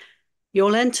practice,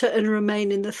 you'll enter and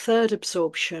remain in the third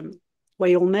absorption, where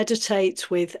you'll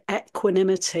meditate with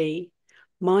equanimity,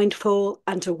 mindful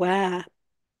and aware,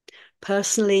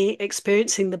 personally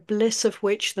experiencing the bliss of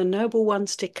which the noble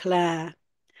ones declare.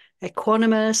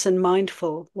 Equanimous and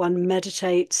mindful, one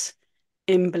meditates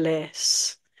in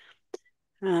bliss.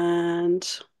 And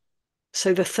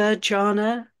so the third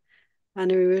jhana,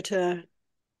 Anuruddha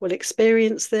will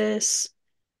experience this,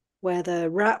 where the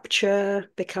rapture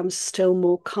becomes still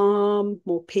more calm,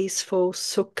 more peaceful.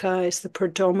 Sukha is the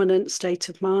predominant state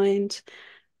of mind.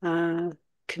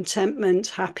 Contentment,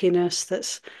 happiness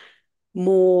that's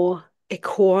more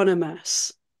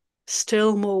equanimous,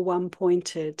 still more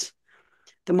one-pointed.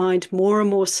 The mind more and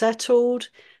more settled,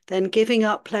 then giving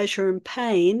up pleasure and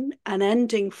pain and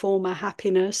ending former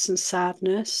happiness and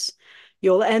sadness.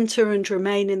 You'll enter and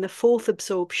remain in the fourth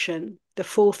absorption, the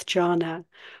fourth jhana,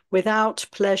 without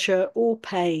pleasure or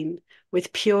pain,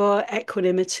 with pure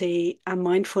equanimity and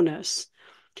mindfulness.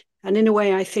 And in a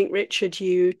way, I think, Richard,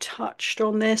 you touched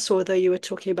on this, although you were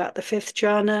talking about the fifth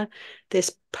jhana,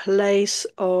 this place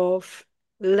of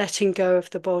letting go of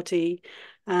the body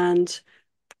and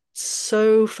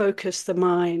so focus the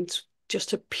mind,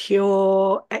 just a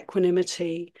pure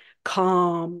equanimity,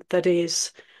 calm that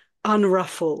is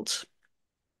unruffled.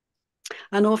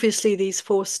 And obviously these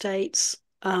four states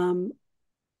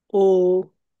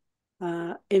all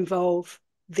involve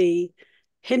the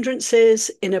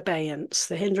hindrances in abeyance.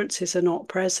 The hindrances are not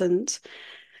present.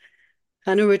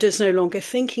 Anuruddha is no longer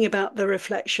thinking about the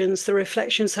reflections. The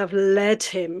reflections have led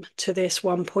him to this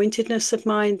one-pointedness of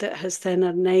mind that has then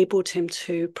enabled him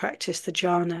to practice the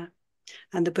jhana.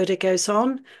 And the Buddha goes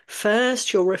on,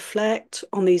 first you'll reflect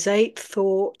on these 8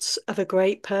 thoughts of a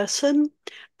great person,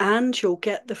 and you'll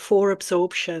get the 4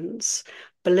 absorptions,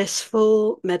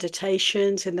 blissful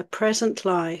meditations in the present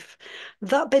life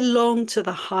that belong to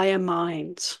the higher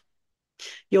mind.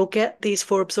 You'll get these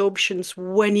 4 absorptions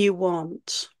when you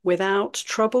want, without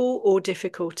trouble or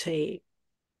difficulty.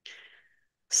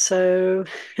 So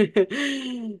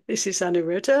this is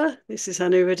Anuruddha. This is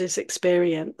Anuruddha's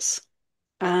experience.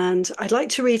 And I'd like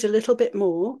to read a little bit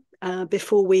more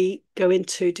before we go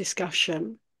into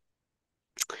discussion.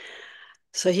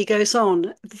 So he goes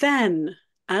on, then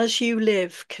as you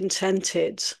live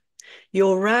contented,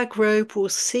 your rag robe will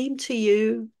seem to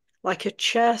you like a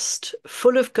chest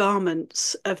full of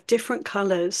garments of different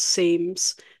colors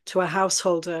seems to a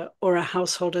householder or a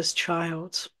householder's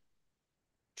child.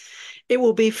 It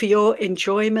will be for your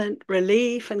enjoyment,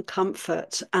 relief, and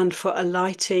comfort, and for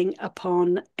alighting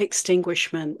upon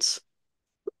extinguishment,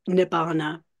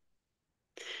 nibbana.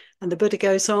 And the Buddha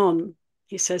goes on,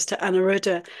 he says to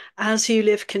Anuruddha, as you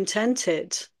live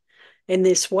contented in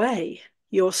this way,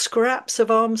 your scraps of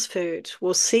alms food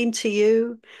will seem to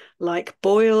you like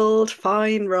boiled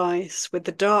fine rice with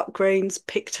the dark grains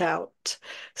picked out,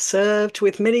 served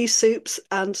with many soups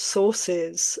and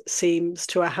sauces, seems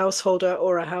to a householder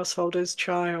or a householder's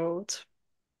child.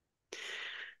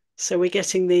 So we're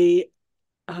getting the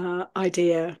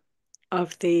idea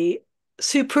of the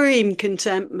supreme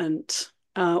contentment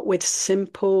with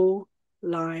simple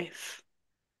life,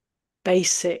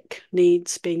 basic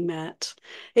needs being met.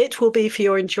 It will be for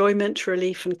your enjoyment,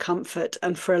 relief, and comfort,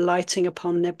 and for alighting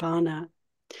upon nibbana.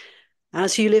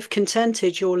 As you live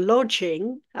contented, your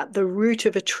lodging at the root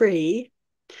of a tree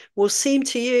will seem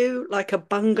to you like a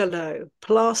bungalow,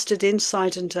 plastered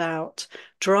inside and out,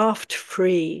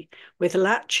 draft-free, with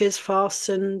latches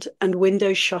fastened and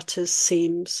window shutters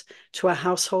seams to a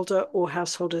householder or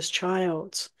householder's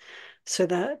child, so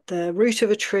that the root of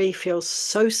a tree feels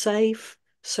so safe,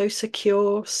 so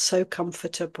secure, so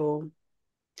comfortable.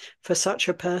 For such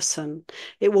a person,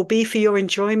 it will be for your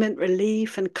enjoyment,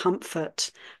 relief, and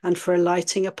comfort, and for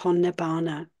alighting upon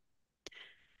nibbana.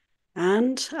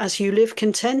 And as you live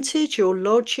contented, your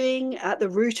lodging at the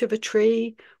root of a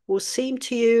tree will seem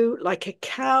to you like a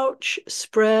couch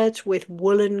spread with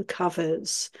woolen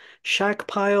covers,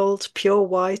 shag-piled, pure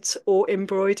white, or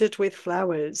embroidered with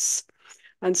flowers,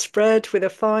 and spread with a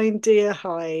fine deer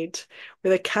hide,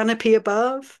 with a canopy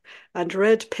above and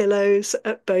red pillows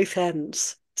at both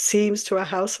ends, seems to a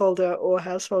householder or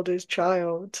householder's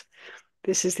child.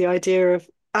 This is the idea of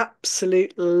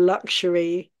absolute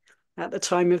luxury at the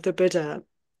time of the Buddha.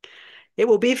 It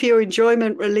will be for your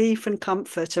enjoyment, relief, and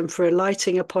comfort, and for a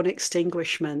lighting upon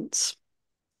extinguishments.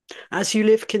 As you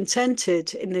live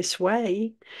contented in this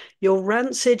way, your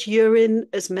rancid urine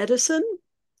as medicine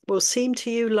will seem to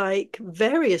you like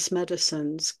various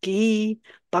medicines, ghee,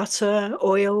 butter,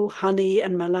 oil, honey,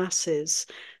 and molasses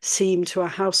seem to a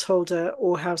householder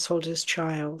or householder's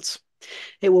child.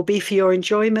 It will be for your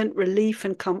enjoyment, relief,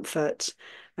 and comfort,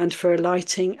 and for a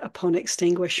lighting upon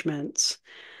extinguishments.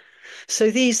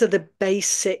 So these are the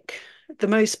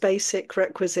most basic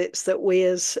requisites that we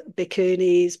as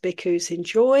bhikkhus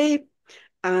enjoy.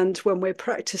 And when we're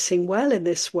practicing well in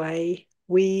this way,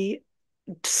 we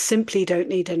simply don't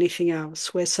need anything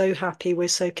else. We're so happy, we're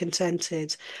so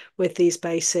contented with these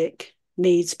basic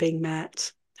needs being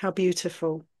met. How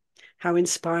beautiful, how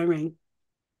inspiring.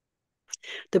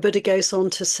 The Buddha goes on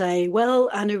to say, well,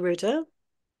 Anuruddha,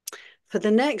 for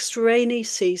the next rainy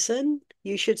season,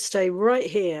 you should stay right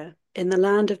here in the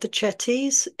land of the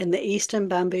Chettis in the Eastern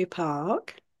Bamboo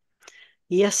Park.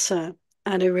 Yes, sir,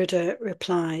 Anuruddha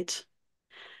replied.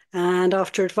 And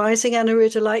after advising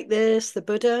Anuruddha like this, the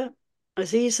Buddha,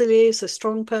 as easily as a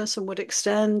strong person would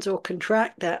extend or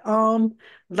contract their arm,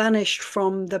 vanished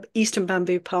from the Eastern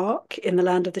Bamboo Park in the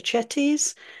land of the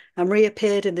Chettis and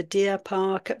reappeared in the Deer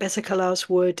Park at Betakala's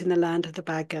Wood in the land of the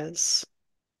Bagas.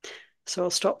 So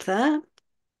I'll stop there.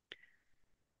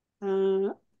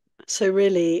 So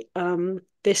really,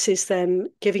 this is then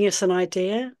giving us an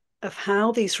idea of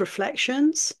how these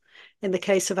reflections, in the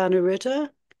case of Anuruddha,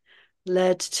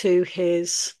 led to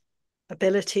his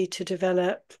ability to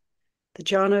develop the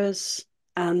jhanas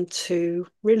and to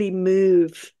really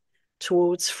move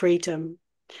towards freedom.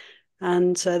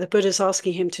 And the Buddha's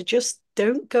asking him to just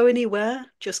don't go anywhere,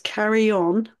 just carry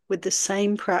on with the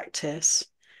same practice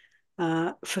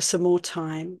for some more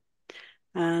time.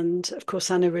 And of course,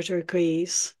 Anuruddha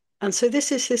agrees. And so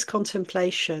this is his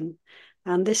contemplation.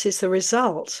 And this is the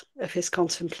result of his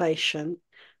contemplation,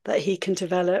 that he can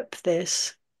develop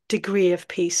this degree of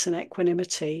peace and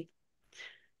equanimity.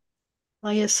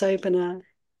 Aya Sobana,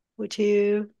 would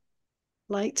you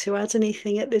like to add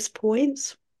anything at this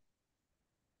point?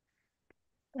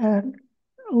 And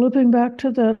looping back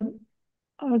to the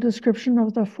description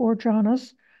of the four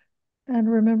jhanas and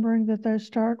remembering that they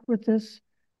start with this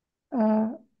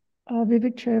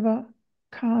vivekcheva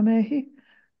kamehi,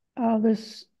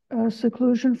 this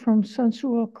seclusion from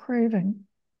sensual craving.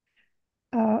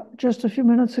 Just a few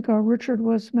minutes ago, Richard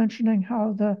was mentioning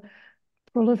how the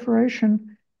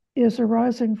proliferation is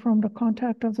arising from the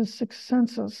contact of the six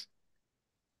senses.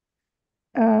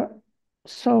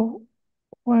 So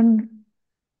when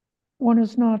one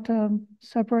is not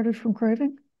separated from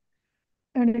craving,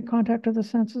 any contact of the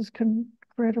senses can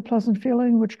create a pleasant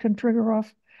feeling, which can trigger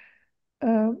off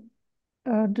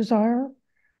desire,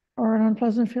 or an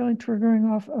unpleasant feeling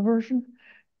triggering off aversion.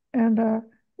 And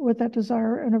with that,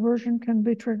 desire and aversion can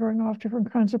be triggering off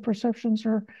different kinds of perceptions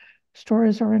or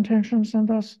stories or intentions, and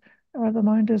thus the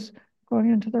mind is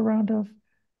going into the round of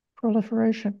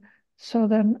proliferation. So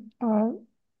then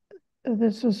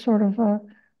this is sort of,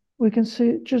 we can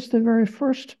see just the very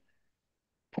first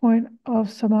point of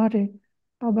samadhi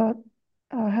about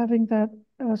having that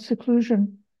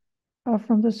seclusion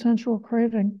from the sensual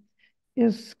craving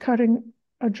is cutting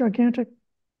a gigantic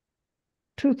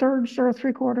 2/3 or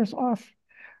 3/4 off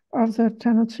of the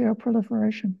tendency of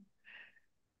proliferation.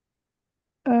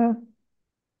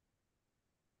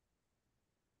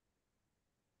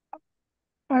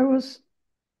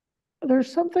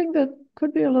 There's something that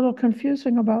could be a little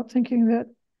confusing about thinking that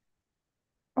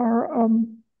our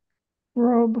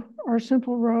robe, our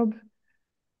simple robe,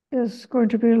 is going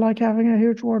to be like having a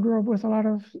huge wardrobe with a lot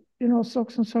of,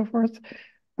 silks and so forth,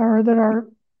 or that our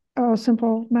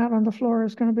simple mat on the floor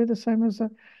is going to be the same as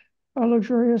a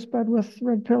luxurious bed with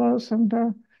red pillows and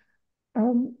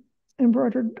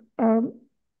embroidered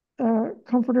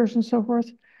comforters and so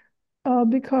forth,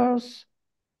 because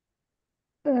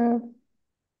the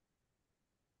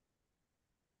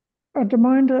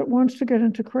mind that wants to get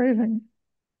into craving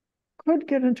could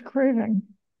get into craving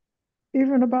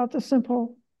even about the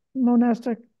simple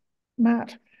monastic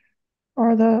mat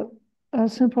or the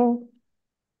simple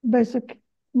basic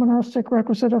monastic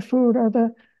requisite of food, or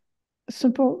the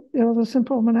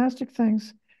simple monastic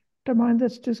things. The mind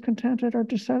that's discontented or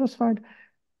dissatisfied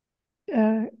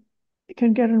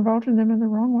can get involved in them in the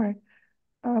wrong way.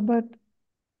 But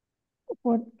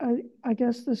what I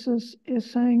guess this is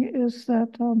saying is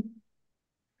that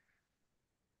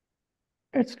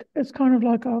it's kind of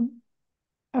like a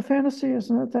fantasy,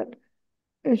 isn't it? That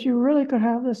if you really could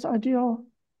have this ideal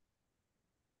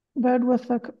bed with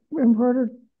the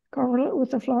embroidered coverlet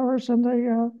with the flowers and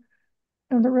the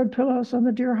and the red pillows and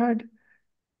the deer hide,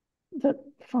 that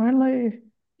finally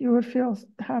you would feel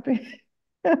happy.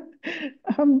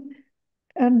 And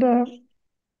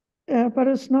yeah, but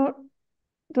it's not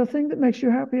the thing that makes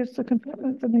you happy, it's the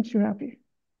contentment that makes you happy.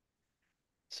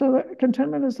 So the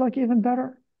contentment is like even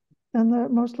better than the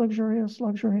most luxurious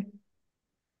luxury.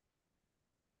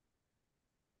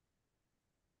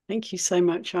 Thank you so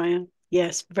much, Aya.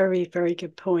 Yes, very, very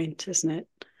good point, isn't it?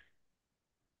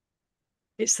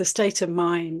 It's the state of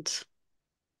mind.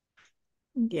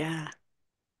 Yeah.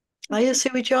 Aya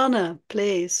Suwijana,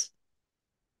 please.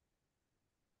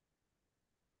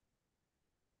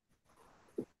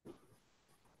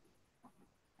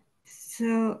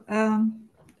 So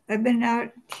I've been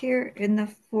out here in the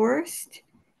forest,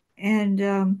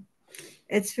 and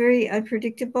it's very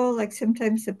unpredictable. Like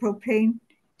sometimes the propane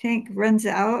tank runs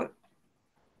out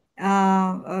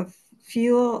of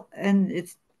fuel and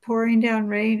it's pouring down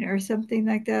rain or something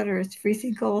like that, or it's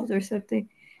freezing cold or something.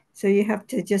 So you have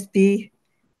to just be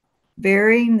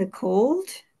bearing the cold.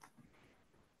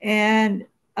 And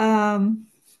I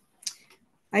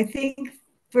think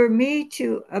for me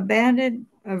to abandon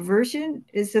aversion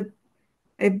is a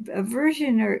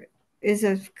aversion or is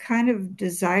a kind of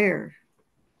desire.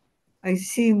 I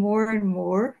see more and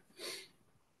more.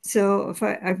 So if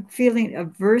I'm feeling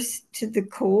averse to the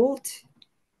cold,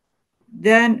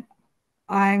 then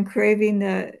I'm craving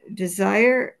the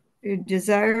desire,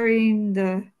 desiring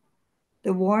the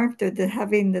warmth or the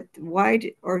having the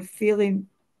wide or feeling.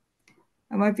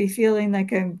 I might be feeling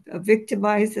like I'm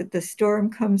victimized that the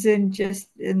storm comes in just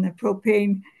in the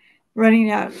propane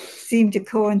running out seem to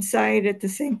coincide at the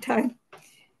same time.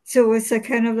 So it's a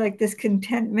kind of like this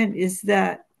contentment is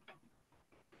that,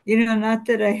 not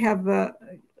that I have,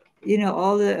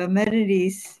 all the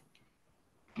amenities,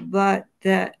 but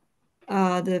that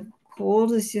the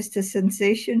cold is just a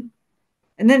sensation.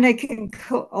 And then I can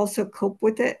also cope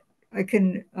with it. I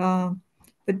can,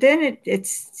 but then it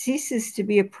ceases to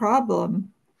be a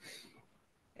problem.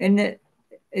 And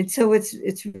so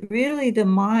it's really the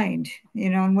mind,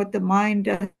 and what the mind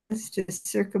does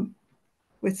to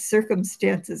with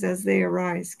circumstances as they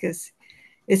arise, because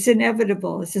it's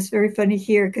inevitable. It's just very funny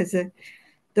here because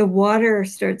the water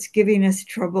starts giving us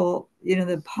trouble.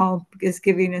 The pump is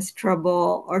giving us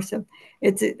trouble, or some.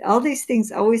 It's all these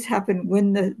things always happen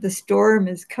when the storm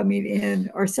is coming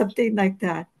in, or something like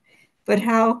that. But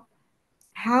how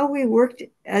we worked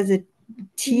as a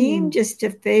team just to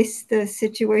face the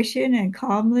situation and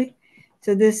calmly.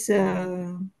 So this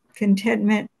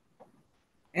contentment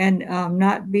and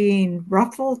not being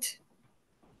ruffled,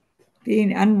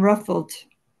 being unruffled.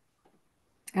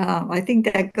 I think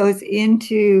that goes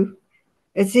into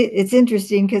it's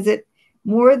interesting because it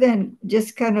more than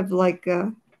just kind of like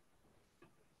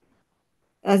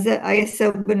as I guess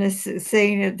someone is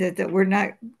saying that we're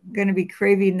not going to be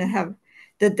craving to have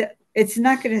that it's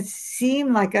not going to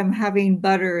seem like I'm having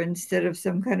butter instead of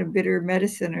some kind of bitter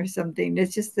medicine or something.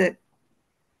 It's just that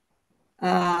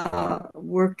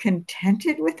we're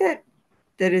contented with it,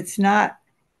 that it's not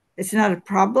a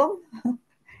problem.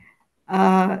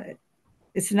 uh,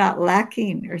 it's not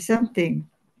lacking or something.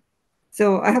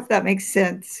 So I hope that makes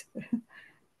sense.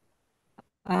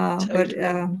 But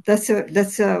Totally. that's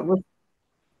what's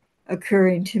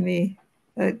occurring to me.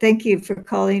 Thank you for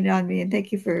calling on me, and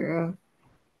thank you for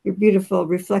your beautiful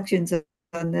reflections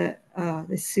on the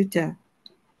sutta.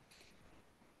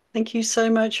 Thank you so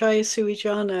much, Aya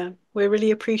Suwijana. We're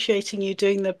really appreciating you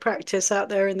doing the practice out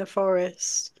there in the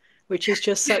forest, which is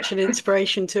just such an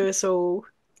inspiration to us all.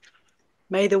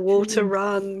 May the water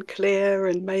run clear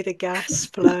and may the gas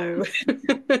flow.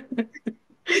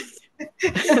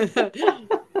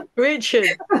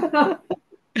 Richard.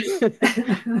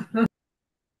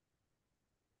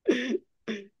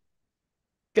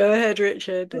 Go ahead,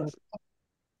 Richard.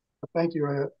 Thank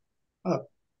you.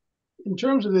 In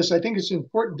terms of this, I think it's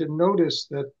important to notice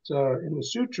that in the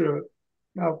sutra,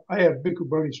 now I have Bhikkhu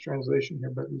Bodhi's translation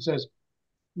here, but it says,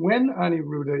 when,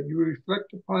 Anuruddha, you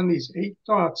reflect upon these 8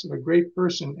 thoughts of a great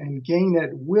person and gain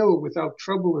at will without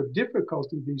trouble or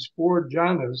difficulty these 4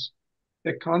 jhanas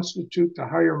that constitute the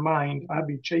higher mind,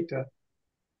 abhicetta,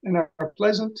 and are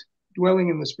pleasant dwelling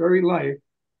in this very life,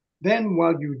 then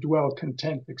while you dwell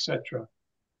content, etc.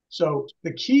 So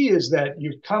the key is that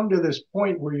you've come to this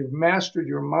point where you've mastered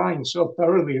your mind so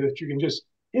thoroughly that you can just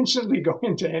instantly go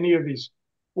into any of these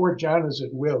 4 jhanas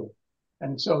at will.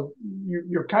 And so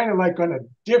you're kind of like on a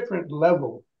different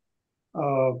level.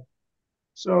 I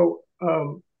also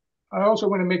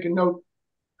want to make a note.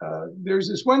 There's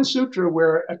this one sutra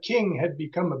where a king had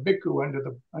become a bhikkhu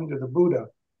under the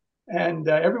Buddha. And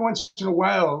every once in a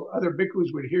while, other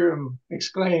bhikkhus would hear him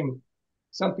exclaim,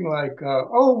 something like,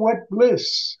 "Oh, what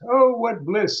bliss! Oh, what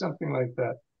bliss!" Something like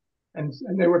that. And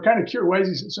they were kind of curious. Why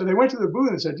is he? So they went to the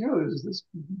Buddha and said, there's this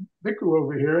bhikkhu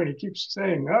over here, and he keeps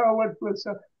saying, "Oh, what bliss!"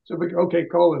 So, okay,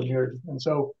 call him here. And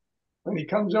so when he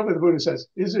comes over, the Buddha says,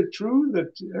 "Is it true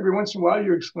that every once in a while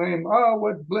you exclaim, 'Oh,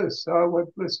 what bliss! Oh,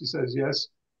 what bliss!'" He says, "Yes."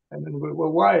 And then,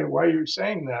 well, why? Why are you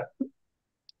saying that?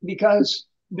 Because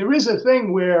there is a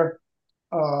thing where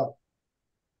uh,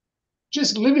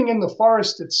 just living in the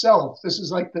forest itself, this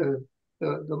is like the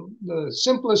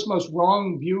simplest, most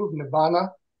wrong view of nibbana.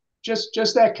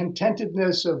 Just that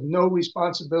contentedness of no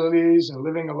responsibilities and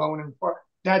living alone in the forest,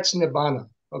 that's nibbana.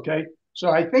 Okay. So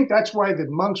I think that's why the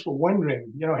monks were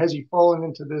wondering, has he fallen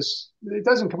into this? It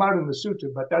doesn't come out in the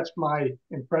sutta, but that's my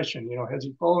impression. Has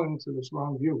he fallen into this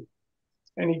wrong view?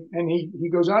 And he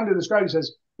goes on to describe. He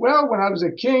says, "Well, when I was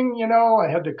a king,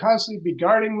 I had to constantly be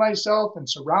guarding myself and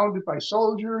surrounded by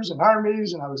soldiers and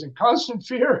armies, and I was in constant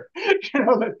fear,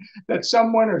 that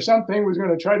someone or something was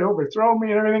going to try to overthrow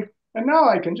me and everything. And now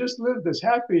I can just live this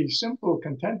happy, simple,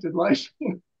 contented life."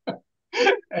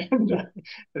 and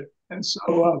and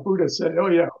so Buddha said, "Oh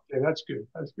yeah, okay, that's good,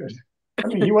 that's good." I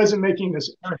mean, he wasn't making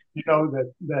this,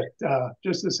 that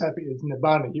just this happy is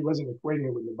nibbana. He wasn't equating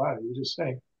it with nibbana. He was just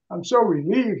saying, "I'm so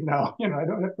relieved now. I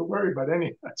don't have to worry about any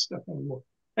of that stuff anymore."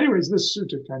 Anyways, this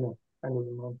sutta kind of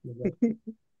reminds me of that.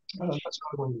 That's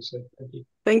what I wanted to say. Thank you.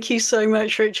 Thank you so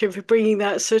much, Richard, for bringing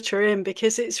that sutta in,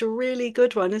 because it's a really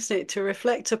good one, isn't it, to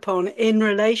reflect upon in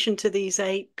relation to these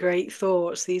 8 great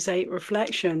thoughts, these 8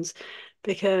 reflections,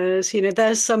 because,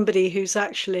 there's somebody who's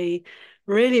actually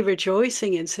really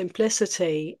rejoicing in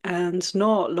simplicity and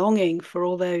not longing for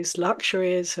all those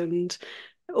luxuries and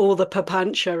all the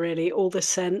papancha, really, all the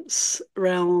sense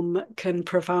realm can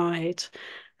provide.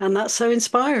 And that's so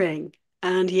inspiring.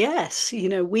 And yes,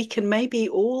 we can maybe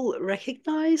all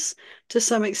recognize to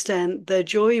some extent the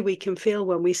joy we can feel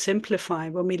when we simplify,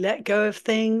 when we let go of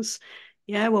things,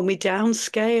 yeah, when we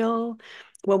downscale,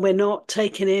 when we're not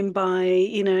taken in by,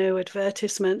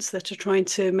 advertisements that are trying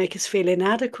to make us feel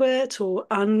inadequate or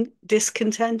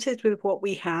discontented with what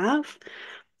we have,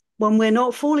 when we're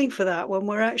not falling for that, when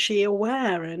we're actually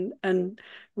aware and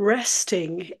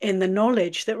resting in the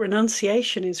knowledge that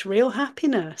renunciation is real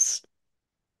happiness.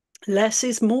 Less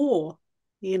is more,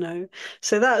 you know.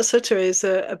 So that sutta is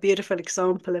a beautiful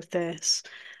example of this.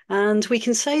 And we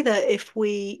can say that if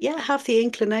we, have the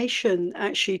inclination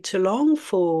actually to long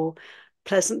for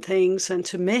pleasant things and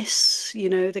to miss,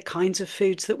 the kinds of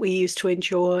foods that we used to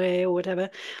enjoy or whatever,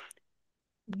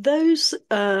 those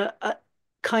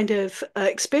kind of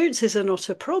experiences are not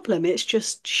a problem. It's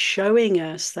just showing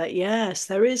us that yes,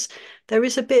 there is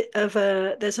a bit of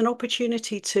there's an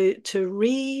opportunity to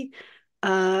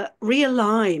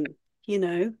realign.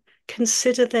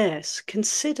 Consider this.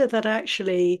 Consider that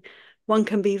actually one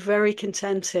can be very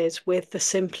contented with the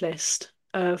simplest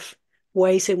of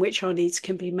ways in which our needs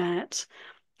can be met.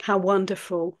 How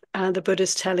wonderful. And the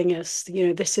Buddha's telling us,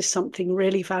 this is something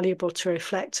really valuable to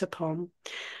reflect upon.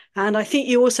 And I think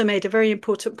you also made a very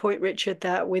important point, Richard,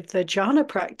 that with the jhana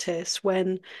practice,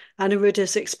 when Anuruddha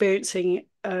is experiencing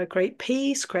great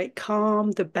peace, great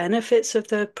calm, the benefits of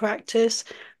the practice,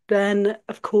 then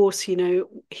of course,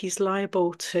 he's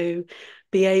liable to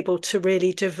be able to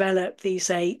really develop these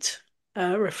 8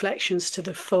 reflections to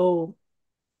the full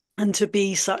and to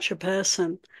be such a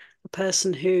person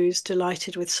who's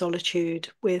delighted with solitude,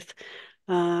 with,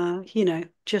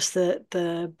 just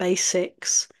the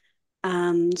basics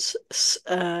and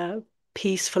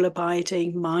peaceful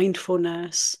abiding,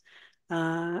 mindfulness,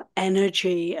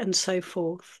 energy, and so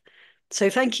forth. So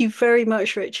thank you very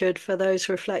much, Richard, for those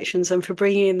reflections and for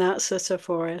bringing in that sutta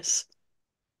for us.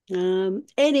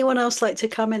 Anyone else like to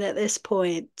come in at this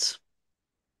point?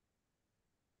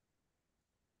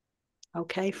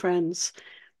 Okay, friends,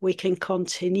 we can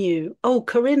continue. Oh,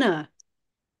 Corinna.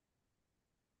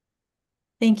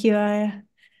 Thank you, Aya.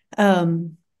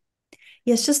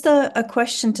 Yes, just a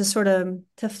question to sort of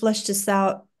to flesh this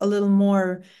out a little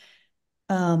more,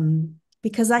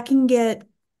 because I can get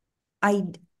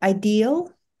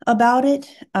ideal about it,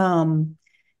 and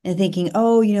thinking,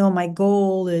 oh, my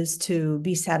goal is to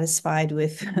be satisfied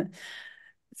with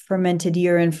fermented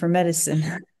urine for medicine.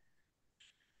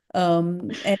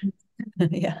 And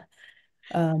yeah.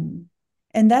 And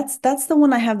that's the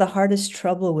one I have the hardest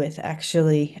trouble with,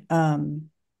 actually. And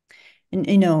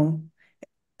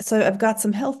so I've got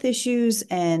some health issues,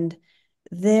 and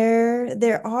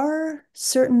there are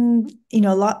certain,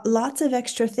 lots of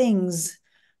extra things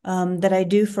that I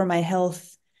do for my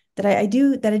health that I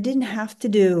do that I didn't have to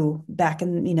do back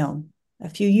in, a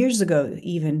few years ago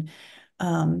even.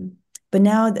 But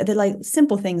now they're like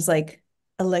simple things like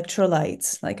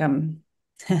electrolytes, like I'm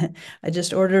I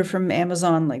just ordered from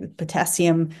Amazon like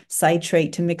potassium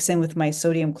citrate to mix in with my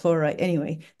sodium chloride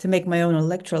anyway, to make my own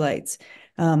electrolytes.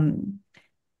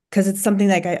 Because it's something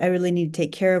like I really need to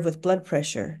take care of with blood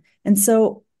pressure. And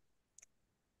so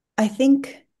I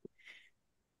think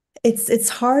it's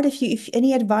hard if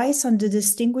any advice on the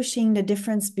distinguishing the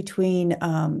difference between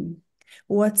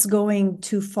what's going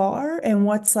too far and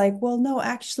what's like, well, no,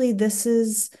 actually this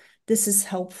is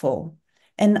helpful.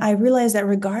 And I realize that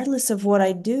regardless of what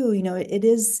I do, it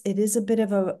is a bit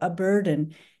of a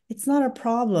burden. It's not a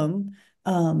problem,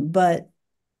 but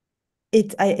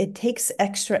it takes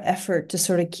extra effort to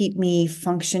sort of keep me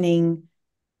functioning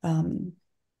um,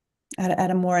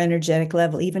 at a more energetic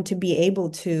level, even to be able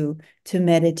to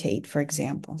meditate, for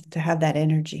example, to have that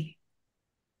energy.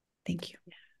 Thank you.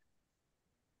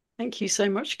 Thank you so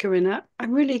much, Corinna.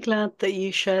 I'm really glad that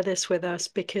you share this with us,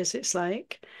 because it's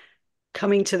like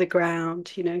coming to the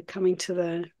ground, coming to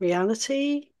the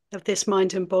reality of this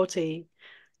mind and body,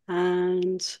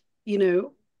 and,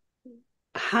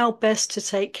 how best to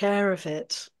take care of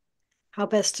it, how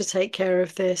best to take care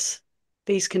of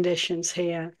these conditions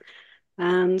here.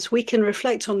 And we can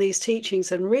reflect on these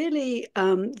teachings and really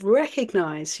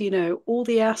recognize, all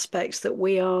the aspects that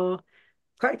we are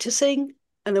practicing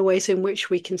and the ways in which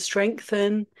we can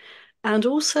strengthen, and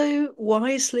also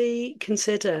wisely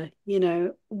consider,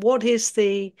 what is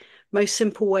the most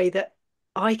simple way that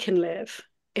I can live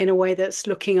in a way that's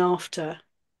looking after,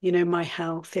 my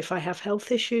health. If I have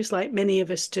health issues, like many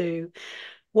of us do,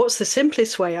 what's the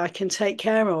simplest way I can take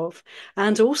care of?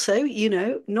 And also,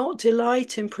 not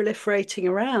delight in proliferating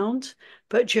around,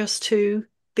 but just to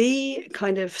be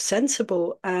kind of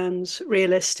sensible and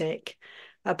realistic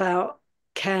about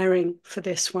caring for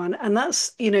this one. And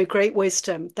that's, great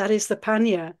wisdom. That is the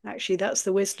panya, actually. That's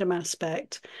the wisdom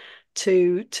aspect,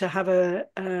 to have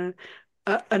an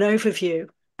overview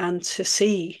and to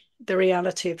see the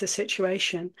reality of the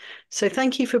situation. So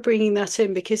thank you for bringing that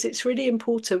in, because it's really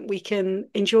important. We can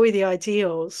enjoy the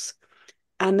ideals,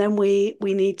 and then we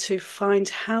need to find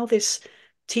how this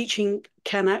teaching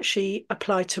can actually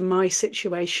apply to my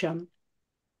situation.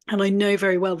 And I know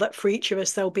very well that for each of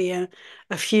us, there'll be a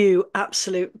few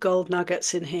absolute gold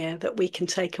nuggets in here that we can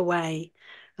take away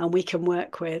and we can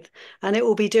work with. And it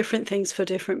will be different things for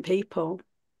different people.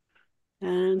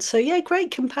 And so, yeah,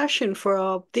 great compassion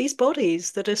for these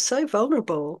bodies that are so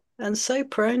vulnerable and so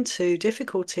prone to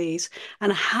difficulties,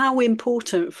 and how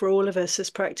important for all of us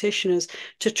as practitioners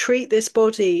to treat this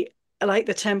body like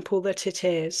the temple that it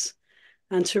is,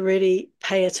 and to really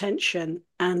pay attention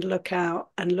and look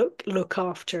out and look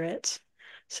after it.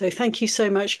 So thank you so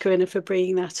much, Corinna, for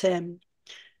bringing that in.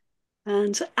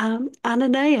 And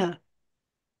Ananea.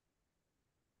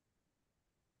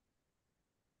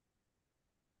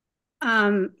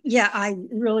 Yeah, I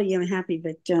really am happy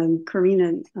that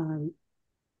Karina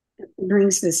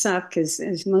brings this up, because,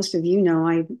 as most of you know,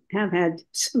 I have had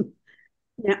some,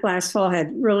 last fall,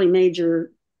 had really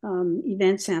major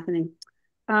events happening.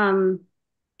 And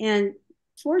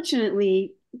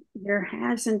fortunately, there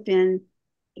hasn't been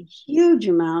a huge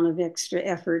amount of extra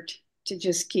effort to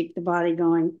just keep the body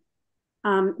going.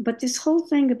 But this whole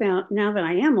thing about, now that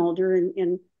I am older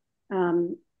and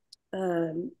um,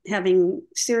 having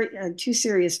two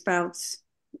serious bouts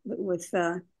with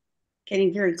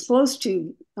getting very close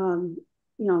to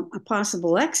a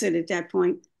possible exit at that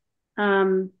point.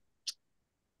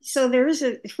 So there is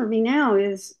for me now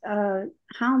is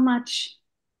how much,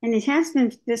 and it has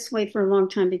been this way for a long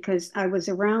time, because I was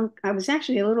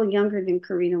actually a little younger than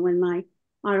Karina when my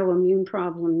autoimmune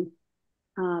problem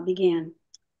began.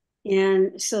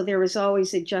 And so there was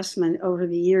always adjustment over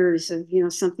the years of,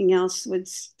 something else would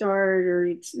start,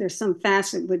 or there's some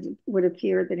facet would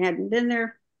appear that hadn't been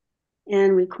there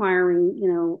and requiring,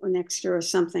 an extra or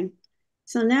something.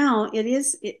 So now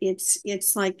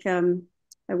it's like,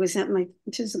 I was at my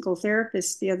physical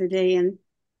therapist the other day, and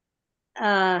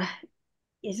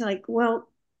it's like, well,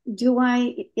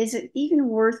 is it even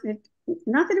worth it?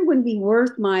 Not that it wouldn't be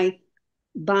worth my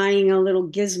buying a little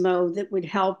gizmo that would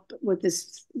help with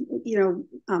this,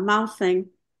 mouth thing.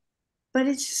 But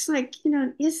it's just like,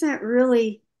 is that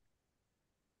really,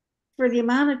 for the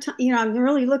amount of time, I'm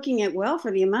really looking at, well,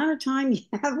 for the amount of time you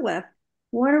have left,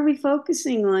 what are we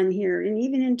focusing on here? And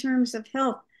even in terms of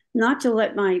health, not to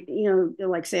let my,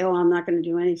 like say, oh, I'm not going to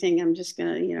do anything, I'm just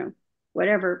going to,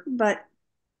 whatever. But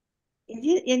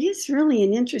it is really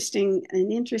an interesting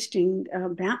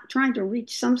trying to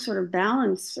reach some sort of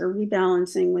balance or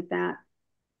rebalancing with that.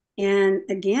 And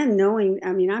again, knowing,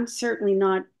 I mean, I'm certainly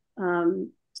not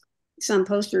some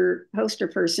poster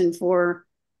person for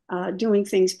doing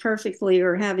things perfectly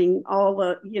or having all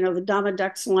the, the Dama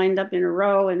ducks lined up in a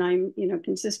row and I'm,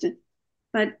 consistent.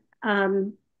 But I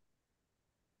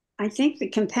think the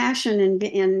compassion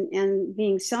and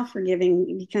being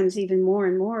self-forgiving becomes even more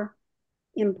and more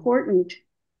important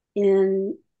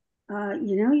in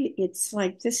it's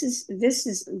like this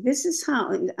is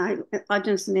how Ajahn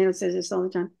Sumedho says this all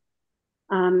the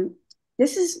time.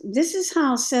 This is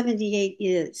how 78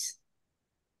 is.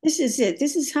 This is it.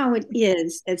 This is how it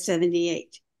is at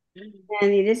 78.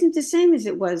 And it isn't the same as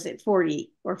it was at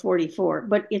 40 or 44,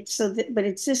 but it's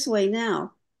this way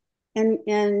now. And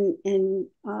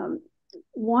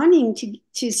wanting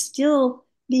to still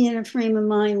be in a frame of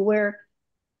mind where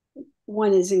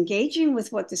one is engaging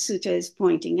with what the sutta is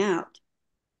pointing out.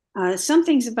 Some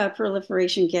things about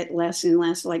proliferation get less and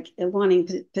less, like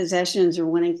wanting possessions or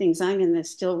wanting things. I'm in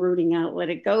this still rooting out, let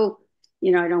it go.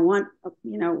 I don't want,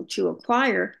 to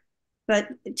acquire, but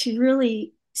to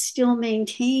really still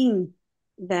maintain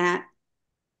that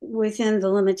within the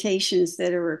limitations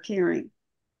that are appearing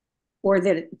or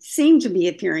that seem to be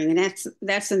appearing. And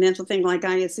that's the mental thing, like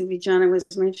Ayya Vijana was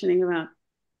mentioning about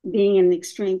being in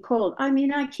extreme cold. I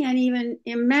mean, I can't even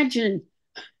imagine.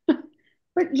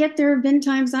 But yet there have been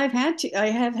times I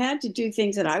have had to do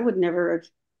things that I would never have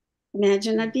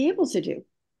imagined I'd be able to do.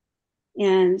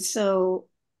 And so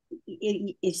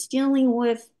it's dealing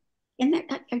with, and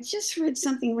I just read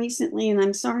something recently, and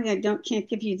I'm sorry can't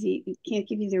give you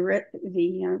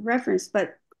the reference,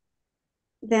 but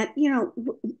that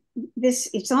this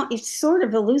it's sort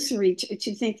of illusory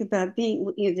to think about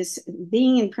being this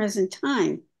being in present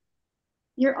time.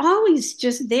 You're always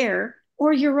just there,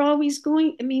 or you're always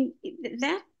going. I mean,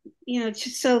 that,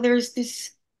 so there's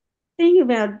this thing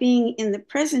about being in the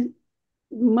present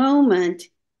moment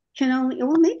can only,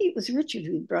 well, maybe it was Richard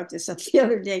who brought this up the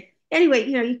other day. Anyway,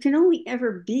 you can only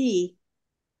ever be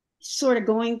sort of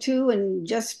going to and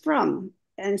just from.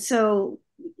 And so,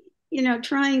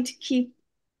 trying to keep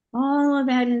all of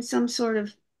that in some sort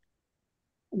of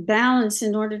balance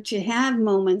in order to have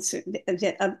moments of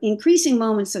increasing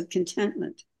moments of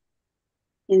contentment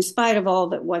in spite of all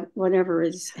that whatever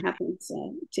is happens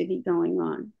to be going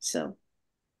on. So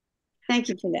thank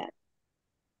you for that.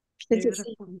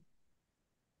 Beautiful.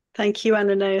 Thank you,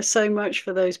 Ananea, so much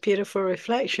for those beautiful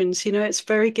reflections. It's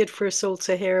very good for us all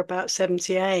to hear about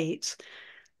 78.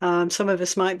 Some of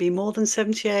us might be more than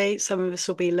 78, some of us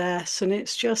will be less. And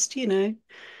it's just,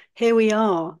 here we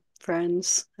are,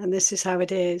 friends, and this is how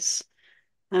it is.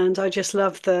 And I just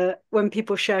love that when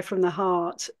people share from the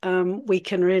heart, we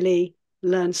can really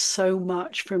learn so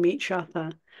much from each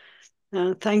other.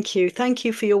 Thank you. Thank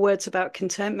you for your words about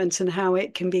contentment and how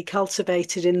it can be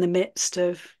cultivated in the midst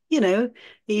of,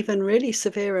 even really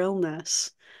severe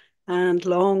illness and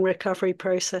long recovery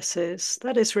processes.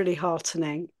 That is really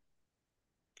heartening.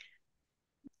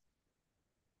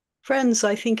 Friends,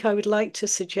 I think I would like to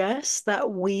suggest that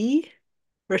we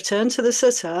return to the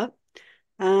sutta.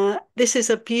 This is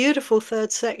a beautiful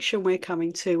third section we're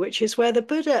coming to, which is where the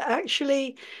Buddha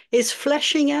actually is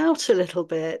fleshing out a little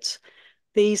bit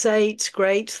these 8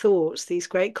 great thoughts, these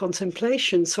great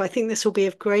contemplations. So I think this will be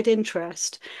of great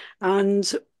interest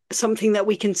and something that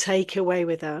we can take away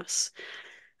with us.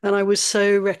 And I would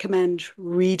so recommend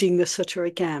reading the sutta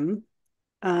again.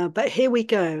 But here we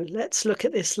go. Let's look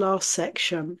at this last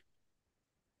section.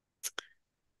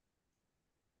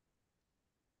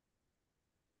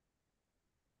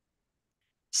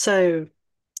 So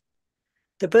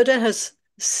the Buddha has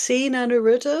seen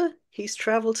Anuruddha. He's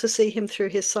traveled to see him through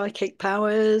his psychic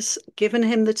powers, given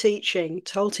him the teaching,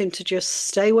 told him to just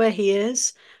stay where he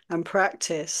is and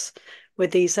practice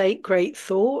with these 8 great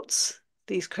thoughts,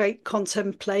 these great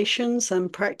contemplations,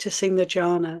 and practicing the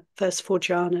jhana, first 4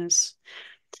 jhanas.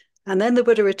 And then the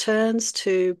Buddha returns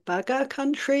to Baga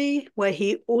country, where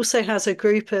he also has a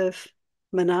group of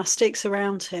monastics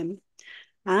around him.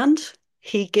 And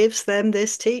he gives them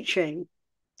this teaching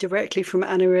directly from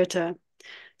Anuruddha.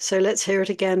 So let's hear it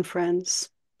again, friends.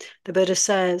 The Buddha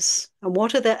says, and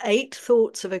what are the 8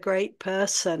 thoughts of a great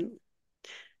person?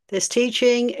 This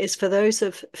teaching is for those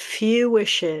of few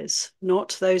wishes,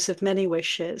 not those of many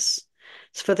wishes.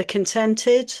 It's for the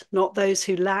contented, not those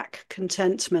who lack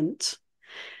contentment.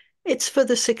 It's for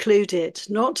the secluded,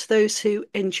 not those who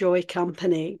enjoy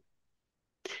company.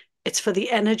 It's for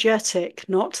the energetic,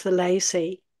 not the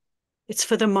lazy. It's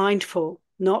for the mindful,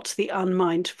 not the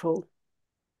unmindful.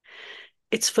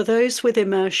 It's for those with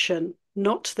immersion,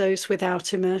 not those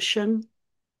without immersion.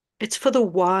 It's for the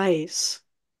wise,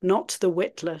 not the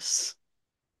witless.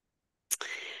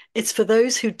 It's for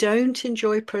those who don't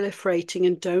enjoy proliferating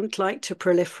and don't like to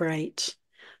proliferate,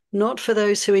 not for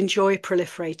those who enjoy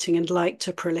proliferating and like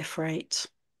to proliferate.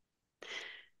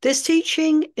 This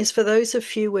teaching is for those of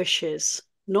few wishes,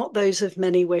 not those of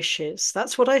many wishes.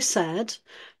 That's what I said,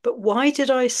 but why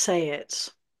did I say it?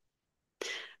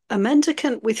 A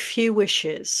mendicant with few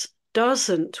wishes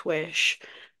doesn't wish,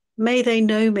 may they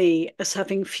know me as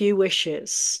having few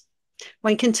wishes.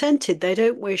 When contented, they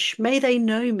don't wish, may they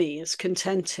know me as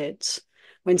contented.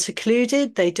 When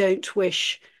secluded, they don't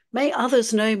wish, may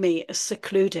others know me as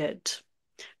secluded.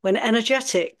 When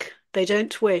energetic, they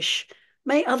don't wish,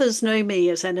 may others know me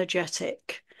as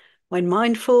energetic. When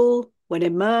mindful, when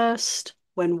immersed,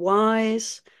 when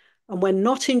wise, and when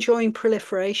not enjoying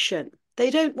proliferation, they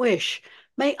don't wish,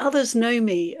 may others know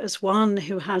me as one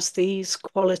who has these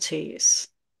qualities.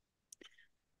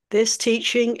 This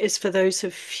teaching is for those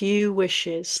of few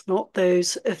wishes, not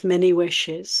those of many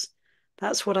wishes.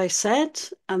 That's what I said,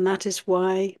 and this is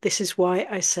why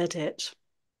I said it.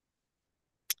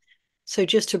 So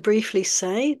just to briefly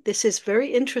say, this is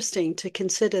very interesting to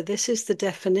consider. This is the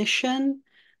definition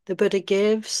the Buddha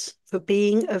gives for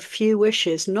being of few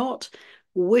wishes, not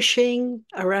wishing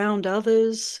around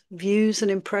others' views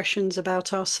and impressions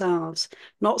about ourselves,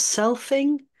 not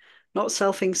selfing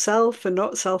self, and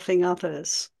not selfing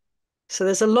others. So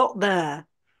there's a lot there,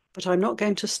 but I'm not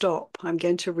going to stop. I'm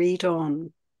going to read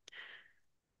on.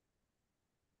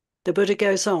 The Buddha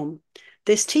goes on.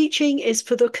 This teaching is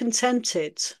for the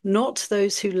contented, not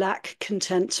those who lack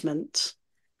contentment.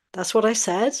 That's what I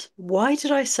said. Why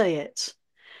did I say it?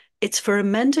 It's for a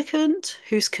mendicant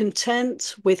who's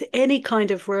content with any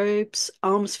kind of robes,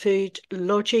 alms food,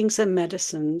 lodgings and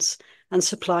medicines, and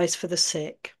supplies for the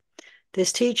sick.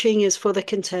 This teaching is for the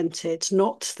contented,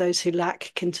 not those who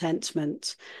lack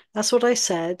contentment. That's what I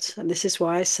said, and this is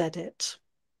why I said it.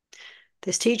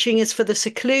 This teaching is for the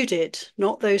secluded,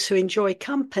 not those who enjoy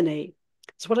company.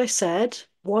 That's what I said.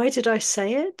 Why did I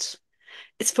say it?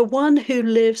 It's for one who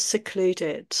lives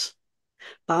secluded.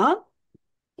 But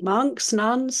monks,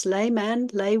 nuns, laymen,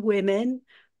 laywomen,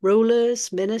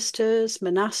 rulers, ministers,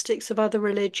 monastics of other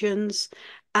religions,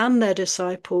 and their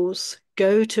disciples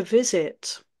go to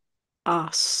visit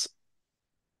us.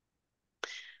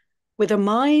 With a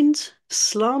mind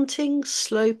slanting,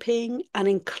 sloping, and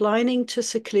inclining to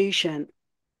seclusion,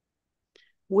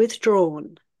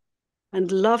 withdrawn,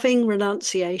 and loving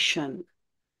renunciation,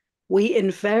 we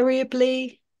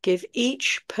invariably give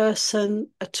each person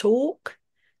a talk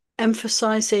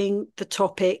emphasizing the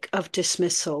topic of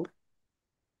dismissal.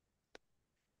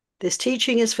 This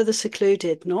teaching is for the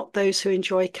secluded, not those who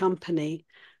enjoy company.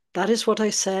 That is what I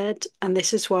said, and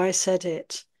this is why I said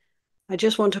it. I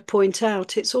just want to point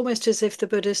out, it's almost as if the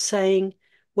Buddha's saying,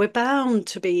 we're bound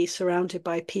to be surrounded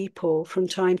by people from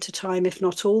time to time, if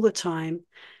not all the time.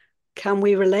 Can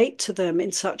we relate to them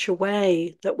in such a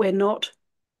way that we're not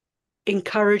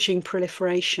encouraging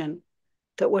proliferation,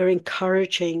 that we're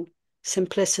encouraging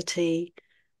simplicity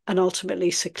and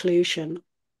ultimately seclusion?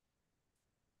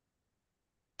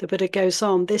 The Buddha goes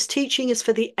on, this teaching is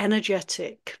for the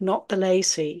energetic, not the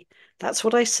lazy. That's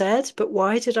what I said, but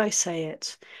why did I say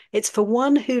it? It's for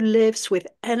one who lives with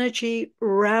energy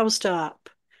roused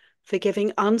up, for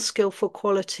giving unskillful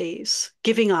qualities,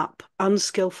 giving up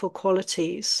unskillful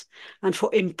qualities, and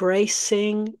for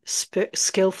embracing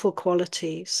skillful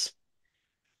qualities.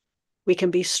 We can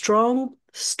be strong,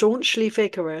 staunchly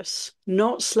vigorous,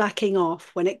 not slacking off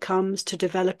when it comes to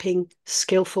developing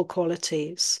skillful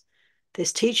qualities.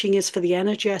 This teaching is for the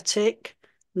energetic,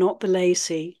 not the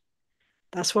lazy.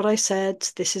 That's what I said.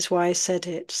 This is why I said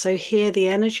it. So here the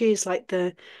energy is like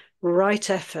the right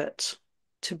effort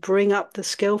to bring up the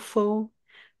skillful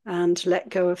and let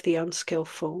go of the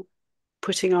unskillful,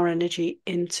 putting our energy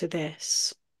into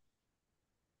this.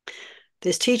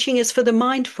 This teaching is for the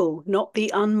mindful, not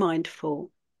the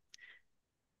unmindful.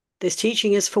 This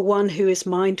teaching is for one who is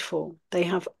mindful. They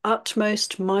have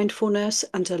utmost mindfulness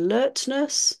and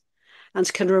alertness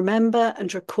and can remember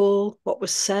and recall what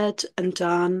was said and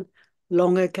done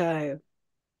long ago.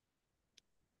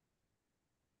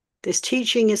 This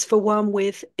teaching is for one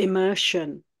with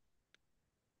immersion,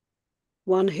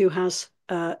 one who has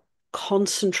a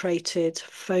concentrated,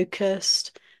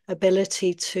 focused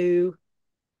ability to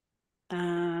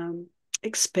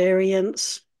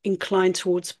experience, incline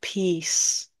towards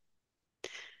peace.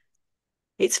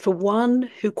 It's for one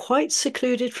who, quite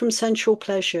secluded from sensual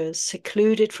pleasures,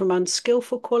 secluded from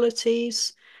unskillful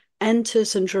qualities,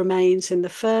 enters and remains in the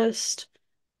first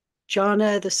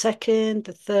jhana, the second,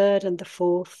 the third, and the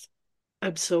fourth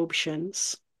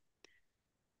absorptions.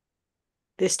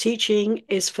 This teaching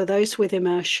is for those with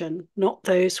immersion, not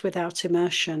those without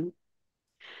immersion.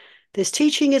 This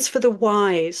teaching is for the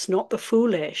wise, not the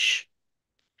foolish.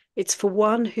 It's for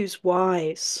one who's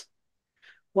wise,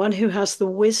 one who has the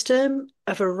wisdom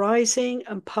of arising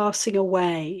and passing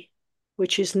away,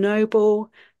 which is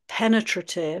noble,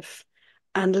 penetrative,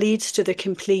 and leads to the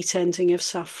complete ending of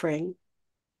suffering.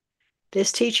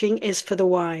 This teaching is for the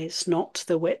wise, not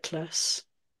the witless.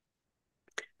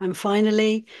 And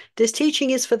finally, this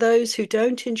teaching is for those who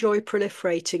don't enjoy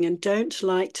proliferating and don't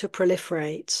like to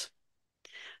proliferate.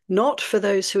 Not for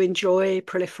those who enjoy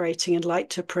proliferating and like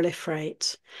to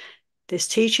proliferate. This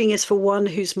teaching is for one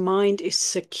whose mind is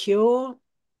secure,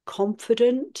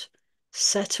 confident,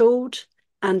 settled,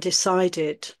 and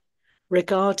decided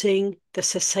regarding the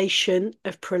cessation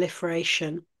of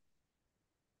proliferation.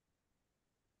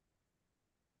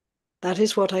 That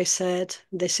is what I said.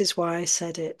 This is why I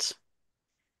said it.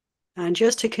 And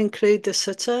just to conclude the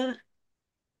sutta,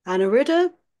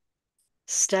 Anuruddha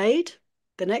stayed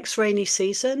the next rainy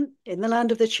season in the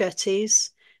land of the Chetties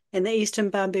in the Eastern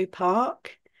Bamboo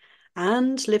Park,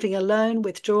 and living alone,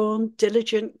 withdrawn,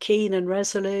 diligent, keen, and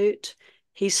resolute,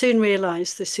 he soon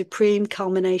realized the supreme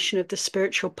culmination of the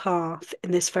spiritual path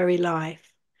in this very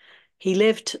life. He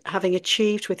lived having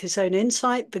achieved with his own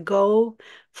insight the goal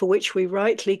for which we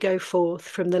rightly go forth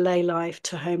from the lay life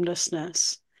to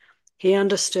homelessness. He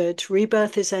understood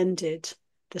rebirth is ended.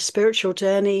 The spiritual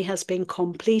journey has been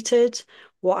completed.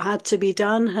 What had to be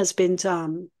done has been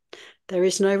done. There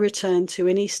is no return to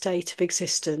any state of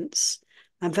existence.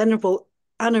 And Venerable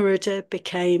Anuruddha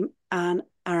became an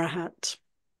arahat.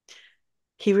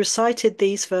 He recited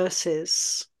these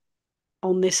verses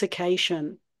on this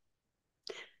occasion.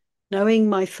 Knowing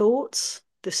my thoughts,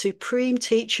 the supreme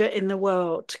teacher in the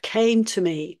world came to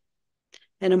me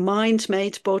in a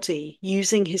mind-made body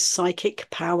using his psychic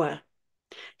power.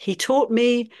 He taught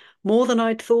me more than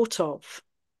I'd thought of.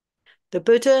 The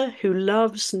Buddha, who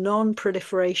loves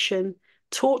non-proliferation,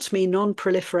 taught me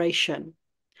non-proliferation.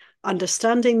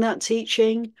 Understanding that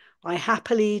teaching, I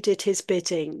happily did his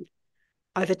bidding.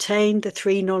 I've attained the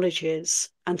three knowledges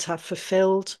and have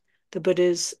fulfilled the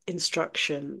Buddha's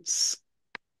instructions.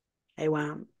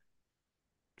 Awam.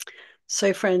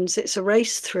 So friends, it's a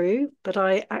race through, but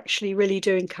I actually really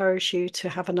do encourage you to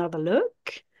have another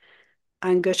look.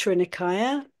 Anguttara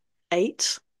Nikaya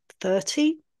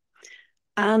 8.30.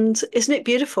 And isn't it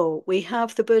beautiful? We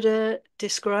have the Buddha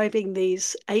describing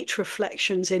these 8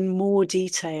 reflections in more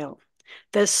detail.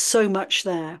 There's so much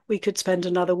there. We could spend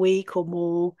another week or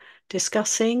more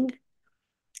discussing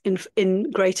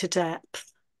in greater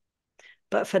depth.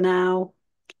 But for now,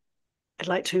 I'd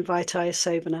like to invite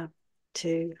Ayasovana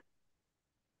to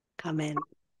come in.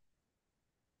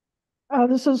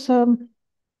 This is a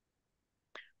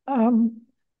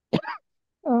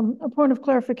point of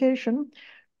clarification.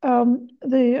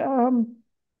 The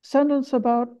sentence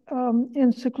about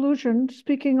in seclusion,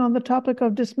 speaking on the topic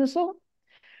of dismissal,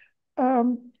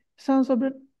 sounds a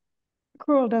bit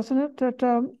cruel, doesn't it? That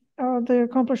the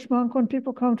accomplished monk, when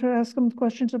people come to ask him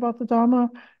questions about the Dhamma,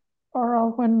 or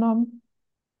when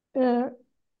I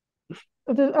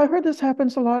heard this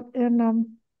happens a lot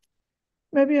in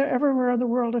maybe everywhere in the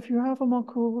world. If you have a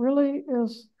monk who really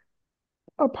is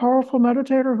a powerful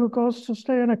meditator who goes to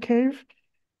stay in a cave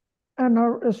and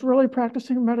is really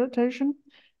practicing meditation,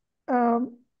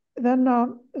 then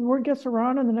the word gets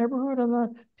around in the neighborhood and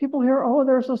the people hear, oh,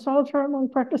 there's a solitary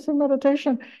monk practicing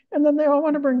meditation. And then they all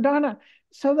want to bring dana.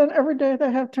 So then every day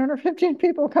they have 10 or 15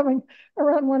 people coming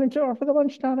around wanting to offer the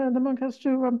lunch dana, and the monk has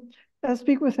to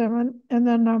speak with him. And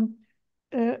then,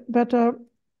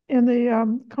 in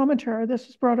the commentary, this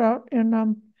is brought out in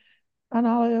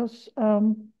Analaya's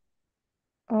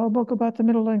book about the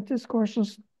middle length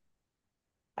discourses.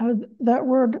 That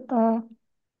word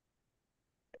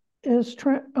is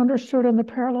understood in the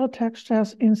parallel text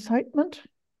as incitement.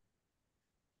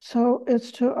 So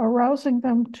it's to arousing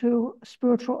them to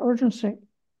spiritual urgency,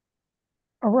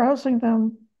 arousing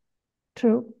them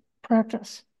to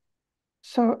practice.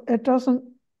 So it doesn't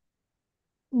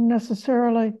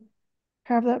necessarily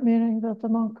have that meaning that the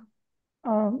monk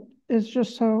is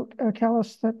just so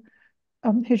callous that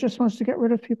he just wants to get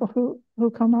rid of people who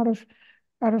come out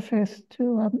of faith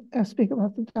to speak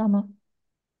about the Dhamma.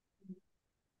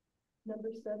 Number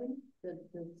 7, the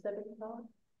 7th thought,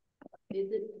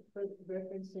 is it for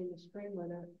referencing the spring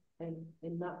runner and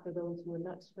not for those who are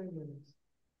not spring runners?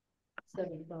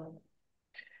 7th thought.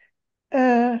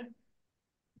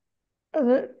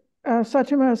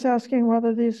 Satyama is asking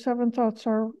whether these 7 thoughts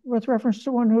are with reference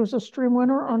to one who's a stream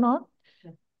winner or not.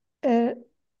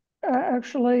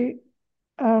 Actually,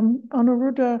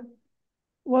 Anuruddha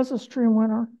was a stream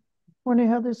winner when he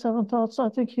had these 7 thoughts. I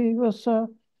think he was a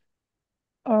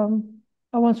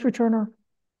once returner.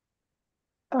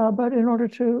 But in order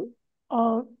to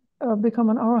become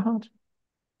an arahant,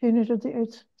 he needed the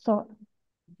 8th thought.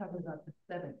 talking about the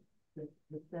seventh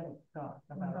thought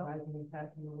about rising and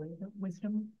passing away.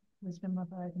 Wisdom of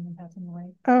rising and passing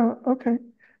away. Oh, okay.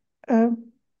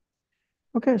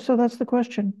 Okay, so that's the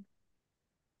question.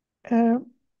 The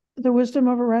wisdom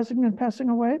of arising and passing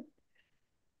away,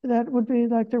 that would be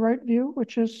like the right view,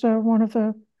 which is one of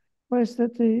the ways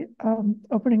that the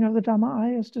opening of the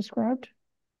Dhamma is described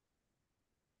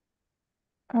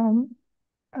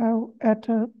at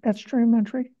stream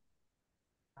entry.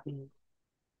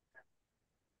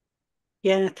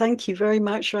 Yeah, thank you very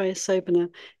much, Ayasobana.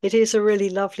 It is a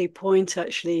really lovely point,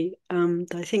 actually. I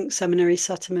think Seminary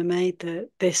Sattama made that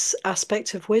this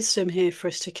aspect of wisdom here for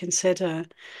us to consider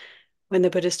when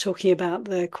the Buddha's talking about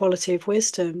the quality of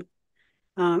wisdom.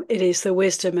 It is the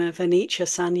wisdom of anicca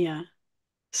sanya.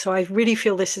 So I really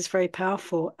feel this is very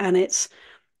powerful. And it's,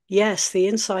 yes, the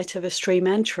insight of a stream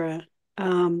enterer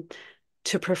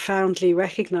to profoundly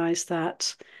recognize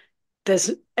that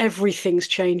everything's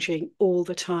changing all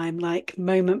the time, like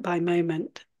moment by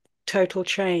moment, total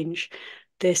change,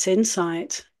 this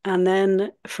insight. And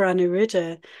then for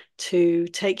Anuruddha to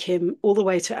take him all the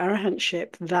way to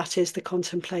arahantship, that is the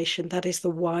contemplation, that is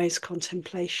the wise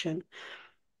contemplation.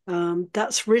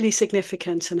 That's really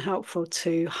significant and helpful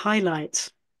to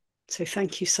highlight. So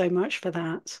thank you so much for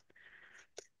that.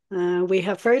 We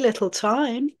have very little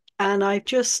time, and I've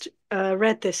just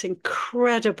read this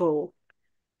incredible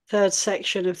third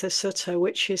section of the sutta,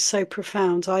 which is so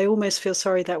profound. I almost feel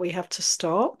sorry that we have to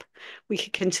stop. We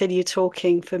could continue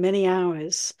talking for many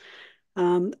hours,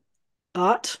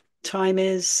 but time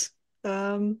is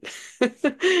a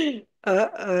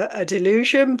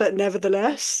delusion, but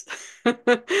nevertheless,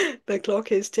 the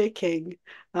clock is ticking.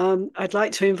 I'd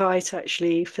like to invite,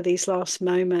 actually, for these last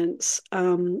moments,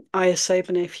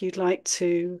 Ayasobana, if you'd like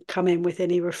to come in with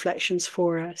any reflections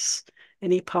for us,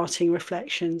 any parting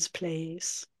reflections,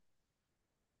 please.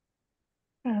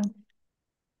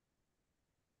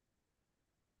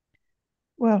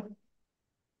 Well,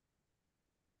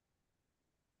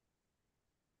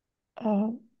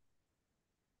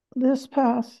 this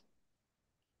path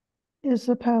is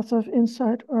the path of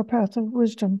insight or path of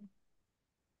wisdom.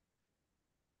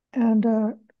 And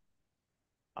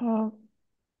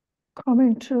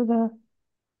coming to the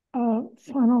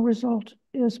final result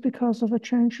is because of a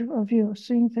change of view,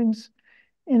 seeing things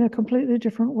in a completely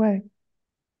different way.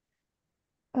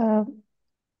 All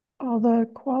the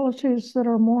qualities that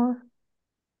are more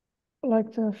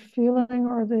like the feeling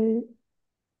or the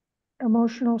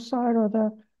emotional side or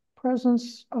the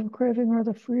presence of craving or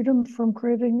the freedom from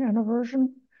craving and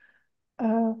aversion,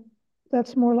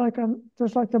 that's more like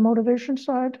there's like the motivation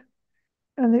side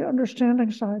and the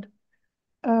understanding side.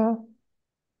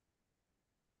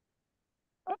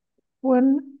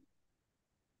 When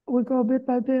we go bit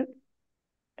by bit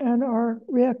and our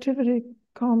reactivity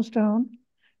calms down,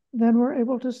 then we're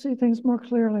able to see things more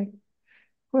clearly.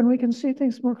 When we can see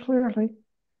things more clearly,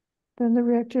 then the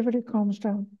reactivity calms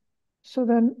down. So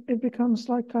then it becomes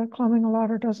like climbing a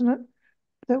ladder, doesn't it?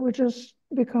 That we just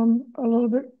become a little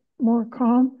bit more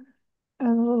calm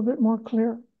and a little bit more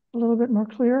clear, a little bit more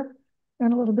clear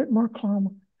and a little bit more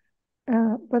calm.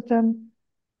 But then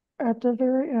at the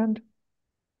very end,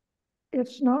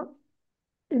 it's not,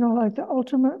 like the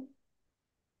ultimate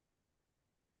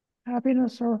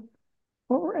happiness or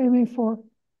what we're aiming for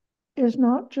is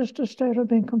not just a state of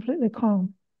being completely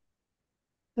calm.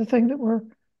 The thing that we're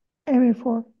aiming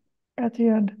for at the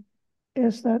end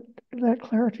is that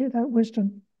clarity, that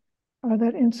wisdom,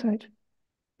 that insight.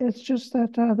 It's just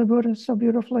that the Buddha so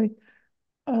beautifully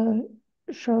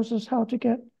shows us how to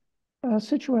get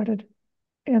situated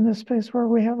in this space where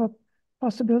we have a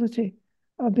possibility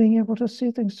of being able to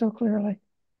see things so clearly.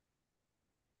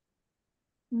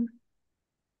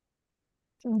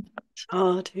 So.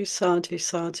 Sadhu, sadhu,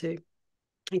 sadhu.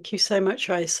 Thank you so much,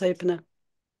 Ayasobana.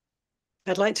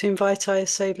 I'd like to invite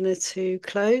Ayasobana to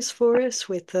close for us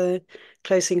with the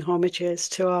closing homages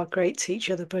to our great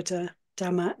teacher, the Buddha,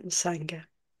 Dhamma, and Sangha.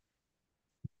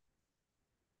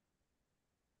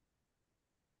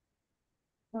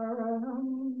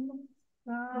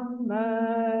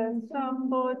 Samma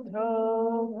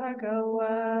Sambuddho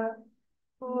Bhagava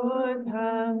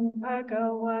Buddhang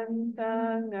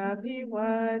Bhagavantang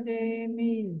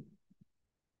Abhivademi.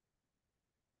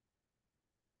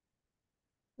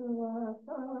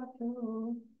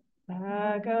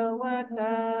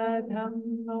 Bhagavata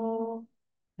Dhammo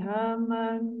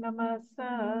Dhammang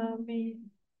Namasami.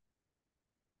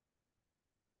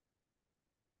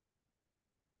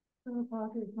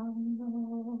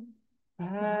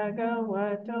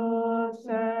 Bhagavato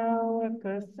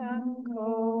Sāvaka Sangho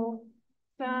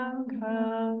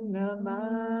Sanghang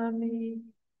Namami.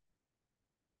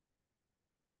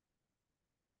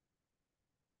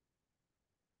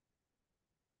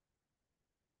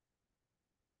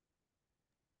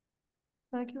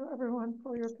 Thank you, everyone,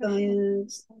 for your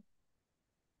Science. patience.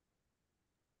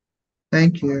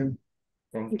 Thank you.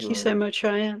 Thank you so much,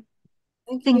 Ryan.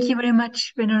 Thank you very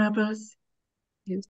much, Venerables.